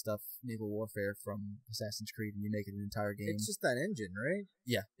the ship stuff, naval warfare from Assassin's Creed, and you make it an entire game. It's just that engine, right?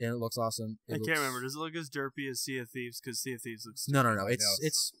 Yeah, and it looks awesome. I can't remember. Does it look as derpy as Sea of Thieves? Because Sea of Thieves looks No.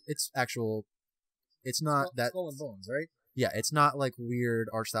 It's actual. It's not that. Skull and Bones, right? Yeah, it's not like weird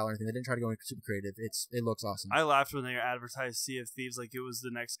art style or anything. They didn't try to go super creative. It looks awesome. I laughed when they advertised Sea of Thieves like it was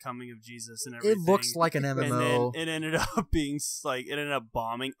the next coming of Jesus and everything. It looks like an MMO. And then it ended up being like it ended up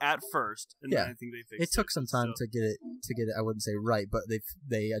bombing at first, and then I think they fixed it. It took some time to get it. I wouldn't say right, but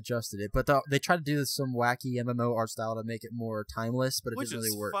they adjusted it. But they tried to do some wacky MMO art style to make it more timeless, but it didn't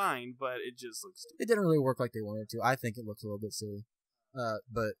really work. Which is fine, but it just looks stupid. It didn't really work like they wanted to. I think it looks a little bit silly.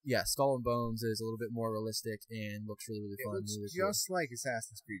 But yeah, Skull and Bones is a little bit more realistic and looks really, really fun. It looks really just like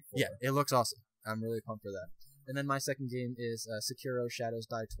Assassin's Creed 4. Yeah, it looks awesome. I'm really pumped for that. And then my second game is Sekiro: Shadows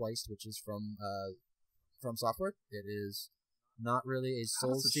Die Twice, which is from Software. It is not really a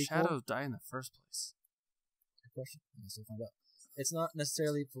Souls sequel. How does the Shadows die in the first place? Good question. I guess we'll find out. It's not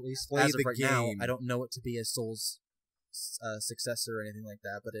necessarily, at least Play as of the right now, game. I don't know it to be a Souls successor or anything like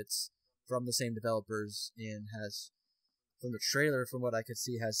that, but it's from the same developers and has, from the trailer, from what I could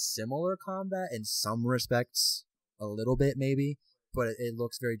see, has similar combat in some respects, a little bit maybe, but it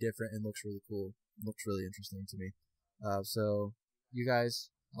looks very different and looks really cool. It looks really interesting to me. So, you guys...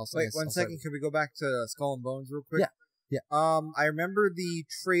 Wait, one second. Can we go back to Skull and Bones real quick? Yeah. I remember the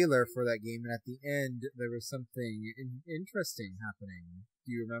trailer for that game, and at the end, there was something interesting happening.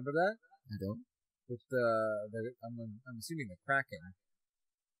 Do you remember that? I don't. With I'm assuming the Kraken.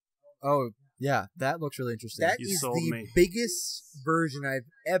 Oh, yeah, that looks really interesting. That is the biggest version I've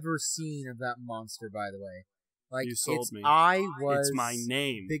ever seen of that monster, by the way. Like, you sold me. It's my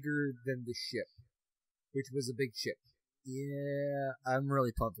name. Bigger than the ship, which was a big ship. Yeah, I'm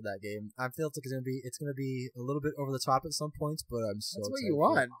really pumped for that game. I feel it's gonna be a little bit over the top at some points, but I'm so That's what excited you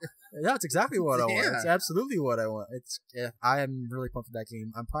want. Yeah, that's exactly what I want. Yeah. It's absolutely what I want. I am really pumped for that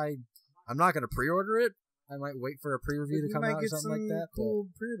game. I'm not gonna pre-order it. I might wait for a pre-review to come out or something like that. Cool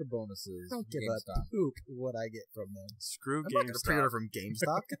pre-order bonuses. Don't give a poop what I get from them. Screw I'm GameStop. not gonna pre-order from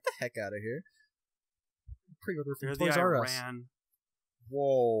GameStop. Get the heck out of here. Pre-order from They're Toys the R Us. Iran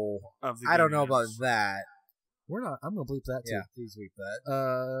Whoa. of the I don't know gaming about industry. that. We're not. I'm gonna bleep that too. Yeah, please bleep that.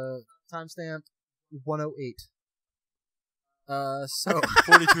 Timestamp 108. So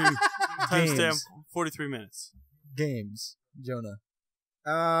 43 timestamp Games. 43 minutes. Games, Jonah.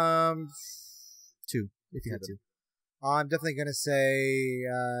 2, if you had to. I'm definitely gonna say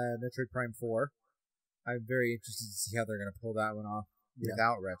Metroid Prime 4. I'm very interested to see how they're gonna pull that one off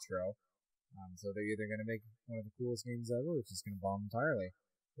without retro. So they're either gonna make one of the coolest games ever, or it's just gonna bomb entirely.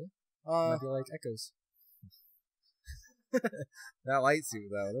 Might be like Echoes. That light suit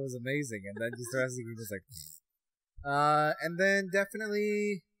though, that was amazing, and then just the rest of the game was like. And then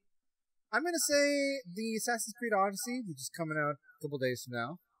definitely, I'm gonna say the Assassin's Creed Odyssey, which is coming out a couple days from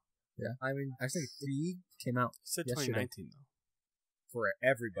now. Yeah, I mean, I think 3 came out. You said yesterday. 2019 though. For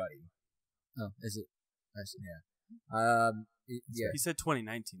everybody. Oh, is it? Actually, yeah. He said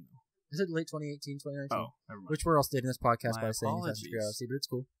 2019 though. Is it late 2018, 2019? Oh, never mind. Which we're all stating this podcast My by saying Assassin's Creed apologies. Odyssey, but it's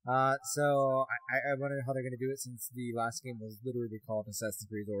cool. So I wonder how they're gonna do it since the last game was literally called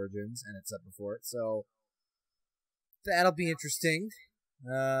Assassin's Creed Origins, and it's up before it. So that'll be interesting.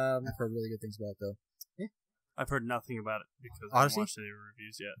 I've heard really good things about it, though. I've heard nothing about it because I Odyssey? haven't watched any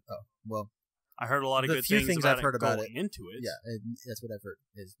reviews yet. Oh, well. I heard a lot of The good few things things about I've heard it about going into it. Yeah, and that's what I've heard,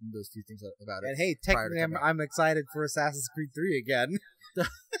 is those few things about it. And hey, prior to technically, coming out. I'm excited for Assassin's Creed 3 again.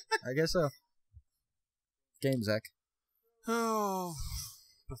 I guess so. Game, Zach. Oh,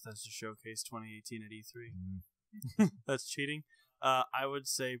 Bethesda Showcase 2018 at E3. That's cheating. I would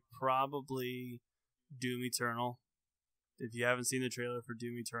say probably Doom Eternal. If you haven't seen the trailer for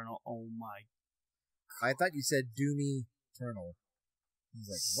Doom Eternal, oh my! I thought you said Doomy Eternal. I was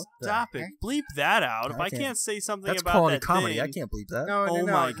like, what the Stop heck? it! Bleep that out. If I can't- can't say something That's about quality that comedy. thing, I can't believe that. No, oh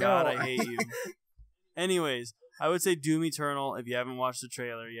no, my no, god, no. I hate you. Anyways, I would say Doom Eternal. If you haven't watched the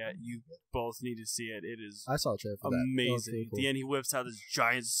trailer yet, you both need to see it. It is I saw a trailer for that. That looks amazing. really At cool. the end, he whips out this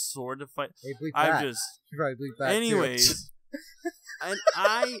giant sword to fight. Hey, bleep I'm that. just, You probably bleep that. anyways, and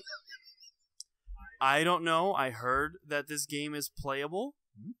I don't know. I heard that this game is playable.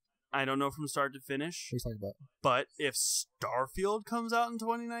 I don't know from start to finish. What are you talking about? But if Starfield comes out in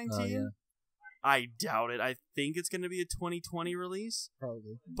 2019, Oh, yeah. I doubt it. I think it's going to be a 2020 release.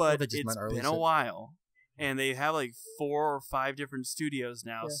 Probably. But they just it's might not been release a it. while, and they have like 4 or 5 different studios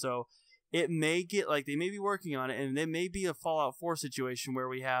now, Yeah. so it may get like they may be working on it, and it may be a Fallout 4 situation where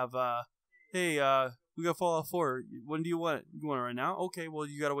we have, hey, we got Fallout 4. When do you want it? You want it right now? Okay, well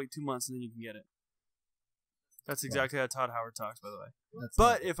you got to wait 2 months and then you can get it. That's exactly how Todd Howard talks, by the way. That's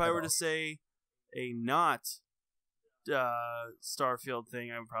But not if I at were all. to say a not Starfield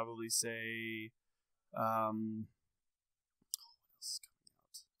thing, I would probably say. What else is coming out?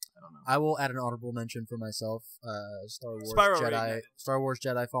 I don't know. I will add an honorable mention for myself. Star Wars Spyro Jedi, Reignited. Star Wars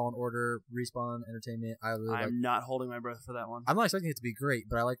Jedi Fallen Order, Respawn Entertainment. I really like. I'm not holding my breath for that one. I'm not expecting it to be great,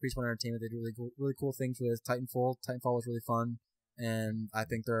 but I like Respawn Entertainment. They do really cool things with Titanfall. Titanfall was really fun, and I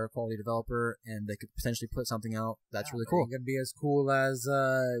think they're a quality developer, and they could potentially put something out that's really cool. It's gonna be as cool as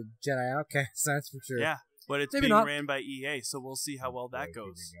Jedi Outcast, that's for sure. Yeah, but it's Maybe being not. ran by EA, so we'll see how well that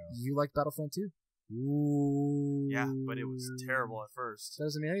goes. You like Battlefront 2? Ooh. Yeah, but it was terrible at first. That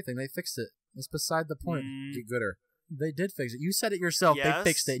doesn't mean anything. They fixed it. It's beside the point. Get gooder. They did fix it. You said it yourself. Yes. They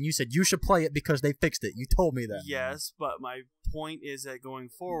fixed it, and you said you should play it because they fixed it. You told me that. Yes, but my point is that going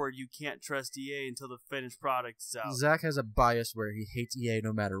forward, you can't trust EA until the finished product is out. Zach has a bias where he hates EA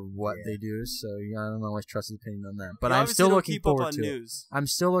no matter what they do, so I don't always trust his opinion on that. But You I'm obviously still don't looking keep up forward on to it. news. I'm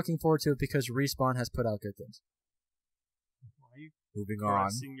still looking forward to it because Respawn has put out good things. Why are you Moving on.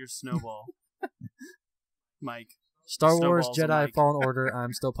 caressing your snowball, Mike? Star Wars Snowballs and Jedi Mike. Fallen Order,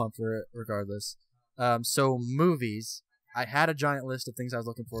 I'm still pumped for it regardless. So movies, I had a giant list of things I was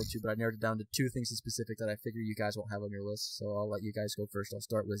looking forward to, but I narrowed it down to 2 things in specific that I figure you guys won't have on your list, so I'll let you guys go first. I'll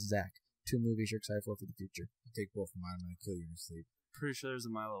start with Zach. 2 movies you're excited for the future. Take both of mine. I'm gonna kill you in your sleep. Pretty sure there's a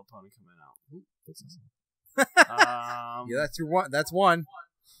My Little Pony coming out. Yeah, that's your one. That's one.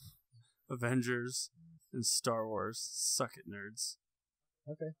 Avengers and Star Wars. Suck it, nerds.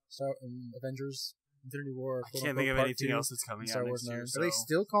 Okay. So Avengers, Infinity War. I can't think of anything else that's coming Star out Wars next year. 9. So. Are they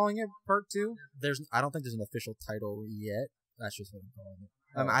still calling it Part 2? I don't think there's an official title yet. That's just what I'm calling it.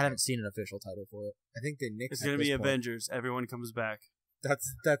 Oh, I haven't seen an official title for it. I think they nixed. It's gonna be Avengers. Everyone comes back.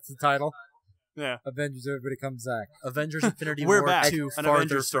 That's the title. Yeah. Avengers. Everybody comes back, Avengers Infinity We're War back. 2 An farther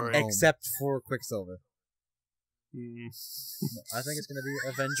Avengers from story. home. except for Quicksilver. I think it's going to be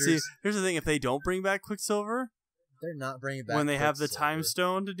Avengers. See, here's the thing: if they don't bring back Quicksilver, They're not bringing back when they have the Quicksilver. Time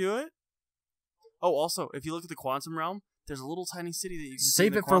Stone to do it. Oh, also, if you look at the Quantum Realm, there's a little tiny city that you can see in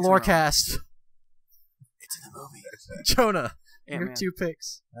Save the it for Quantum Realm. Lorecast. It's in the movie. Jonah, your Ant-Man. 2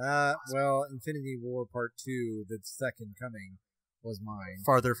 picks. Well, Infinity War Part 2, the second coming, was mine.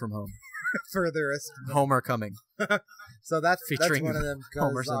 Farther from home. Furthest. Homer coming. So that's Featuring one of them.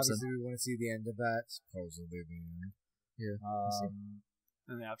 Homer Because Simpson. obviously we want to see the end of that. Supposedly the end. Yeah.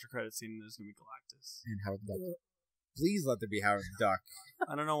 And the after credit scene, there's gonna be Galactus. And Howard the Duck. Please let there be Howard the Duck.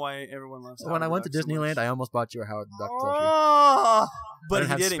 I don't know why everyone loves. When I Howard went to the Duck so Disneyland, much. I almost bought you a Howard the Duck plushie. Oh, but I he didn't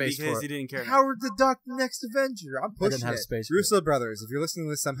have didn't space for because it. he didn't care. Howard the Duck, next Avenger. I'm I pushing didn't have it. space for it. Russo brothers, if you're listening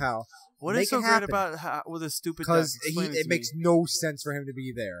to this somehow, What make is so it great happen. about with a stupid duck? because Explain it to makes me. no sense for him to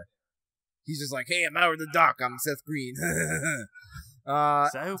be there. He's just like, hey, I'm Howard the Duck. I'm Seth Green. Is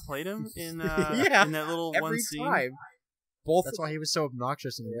that who played him in? Yeah, in that little one every scene. time. Both. That's why he was so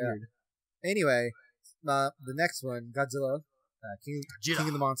obnoxious and Yeah. weird. Anyway, the next one, Godzilla, King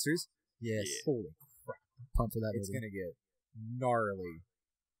of the Monsters. Yes. Yeah. Holy, Pumped for that it's movie. gonna get gnarly.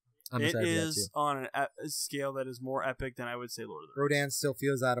 I'm It excited for that is too. on a scale that is more epic than I would say Lord of the Rings. Rodan still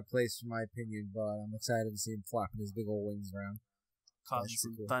feels out of place, in my opinion, but I'm excited to see him flapping his big old wings around. Causing That's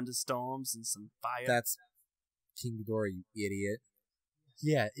some cool. thunderstorms and some fire. That's King Ghidorah, you idiot.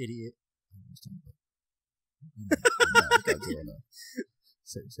 Yeah, idiot.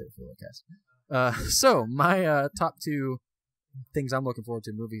 Save it for the cast. So my top 2 things I'm looking forward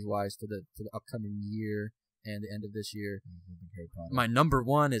to movies wise for the upcoming year and the end of this year. My number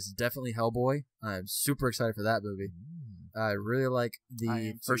 1 is definitely Hellboy. I'm super excited for that movie. I really like I the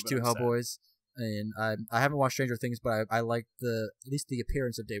am too, first but 2 I'm sad. Hellboys, and I haven't watched Stranger Things, but I like at least the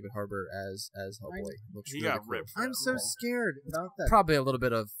appearance of David Harbour as Hellboy. Looks He really got cool. ripped. For I'm that so role. scared about that. Probably a little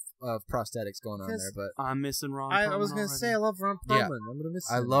bit of prosthetics going on Because there, but I'm missing Ron. I Perlman was gonna already. say I love Ron Perlman. Yeah. I'm gonna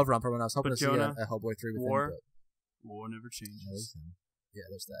miss I him. love Ron Perlman. I was hoping But to see Jonah, a Hellboy 3 with War. him, but War never changes. yeah,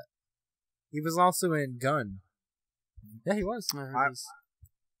 there's that. He was also in Gun. Yeah, he was. I heard I- this.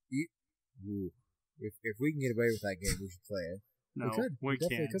 Ooh. If we can get away with that game, we should play it. No, could. we We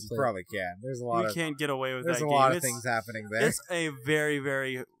definitely can't. could. We probably can. There's a lot We of can't get away with there's that a game. lot of It's- things happening there. It's a very,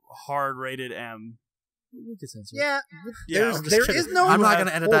 very hard-rated M. We could censor it. Yeah, Yeah, I'm just there kidding. is no. I'm not have-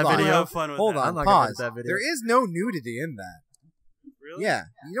 gonna edit hold that on. video. Have fun with Hold that. on, I'm not gonna edit pause. that video. There is no nudity in that. Really? Yeah,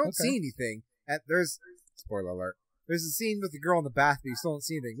 you don't Okay. see anything. There's spoiler alert. There's a scene with the girl in the bath, but you still don't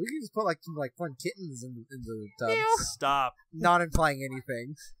see anything. We can just put some fun kittens in the tub, Stop. not implying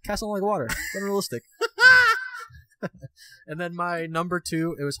anything. Cast on like water. It's unrealistic. And then my number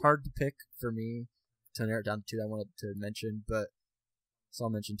 2, it was hard to pick for me to narrow it down to 2 that I wanted to mention, but so I'll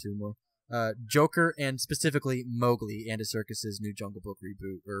mention 2 more. Joker and specifically Mowgli and Circus's new Jungle Book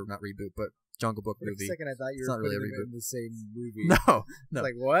reboot, or not reboot, but Jungle Book For a movie. second, I thought you It's were not really a putting them reboot. in the same movie. No, no.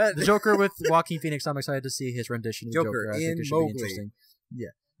 Like what? The Joker with Joaquin Phoenix. I'm excited to see his rendition of Joker Joker. I in think it should Mowgli. be interesting. Yeah,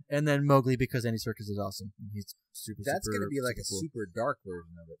 And then Mowgli because Andy Serkis is awesome. He's That's going to be like a cool. super dark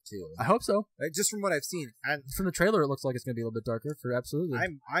version of it too. I hope so. Just from what I've seen, and From the trailer, it looks like it's going to be a little bit darker. For absolutely.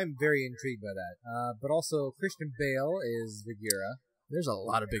 I'm very intrigued by that. But also Christian Bale is Bagheera. There's a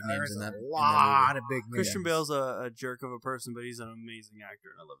lot of big names in that. A lot of big names. Christian Bale's a jerk of a person, but he's an amazing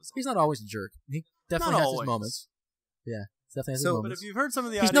actor, and I love his. He's not always a jerk. He definitely Not has always. his moments. Yeah, definitely has his So- But moments. if you've heard some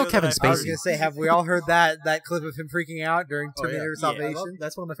of the He's audio no Kevin that I was Spacey. gonna say, have we all heard that clip of him freaking out during Terminator Yeah, I love- Salvation?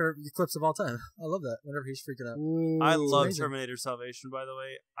 that's one of my favorite clips of all time. I love that. Whenever he's freaking out. I It's love amazing. Terminator Salvation. By the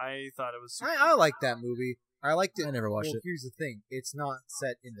way, I thought it was. Super I like that movie. I liked it. I never watched it. Here's the thing: it's not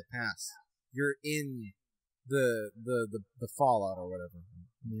set in the past. You're in the fallout or whatever.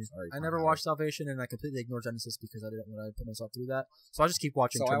 Sorry, I never Conrad. watched Salvation, and I completely ignored Genesis because I didn't want to put myself through that. So I just keep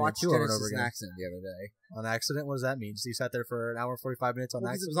watching So I Terminator watched 2 over and Genesis over in again. accident the other day. On accident? What does that mean? So you sat there for an hour and 45 minutes on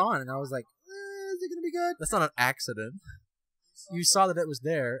Well, because it accident? was on, and I was like, "Is it gonna be good?" That's not an accident. You saw that it was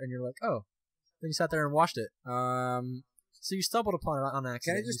there, and you're like, oh. Then you sat there and watched it. So you stumbled upon it on Can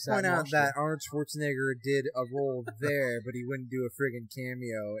accident. I You just sat point and out watched that it. Arnold Schwarzenegger did a role there, but he wouldn't do a friggin'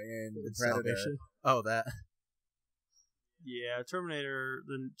 cameo in The Predator. Salvation? Oh, that. Yeah, Terminator.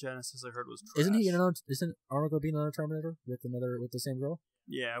 The Genesis I heard was. Trash. Isn't he in another? Isn't Arnold going to be in another Terminator with the same girl?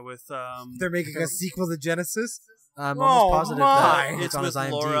 Yeah, with They're making a sequel to Genesis. I'm Oh, almost positive my. that it's on with his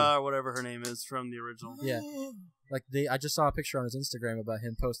IMDb. Laura or whatever her name is from the original. Yeah. Like I just saw a picture on his Instagram about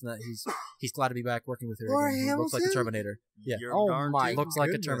him posting that he's glad to be back working with her Laura again. He looks like the Hamilton? Terminator. Yeah. You're Oh darn my! tootin'. Looks like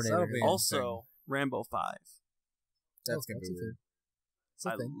a goodness, Terminator. that'll be Also, interesting. Rambo 5. That's gonna be a weird. thing. It's a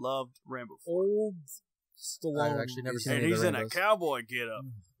I thing. loved Rambo 4. Old Stallone. I've actually never is- seen And any of he's the in a Rambos. cowboy getup.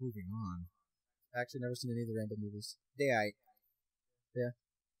 Moving on. Actually, never seen any of the Rambo movies. Yeah,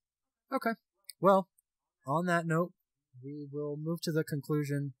 Okay. Well, on that note, we will move to the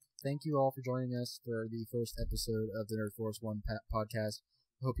conclusion. Thank you all for joining us for the first episode of the Nerd Force 1 podcast.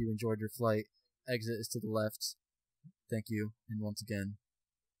 I hope you enjoyed your flight. Exit is to the left. Thank you, and once again,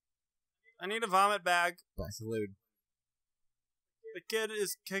 I need a vomit bag. salute. The kid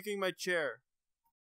is kicking my chair.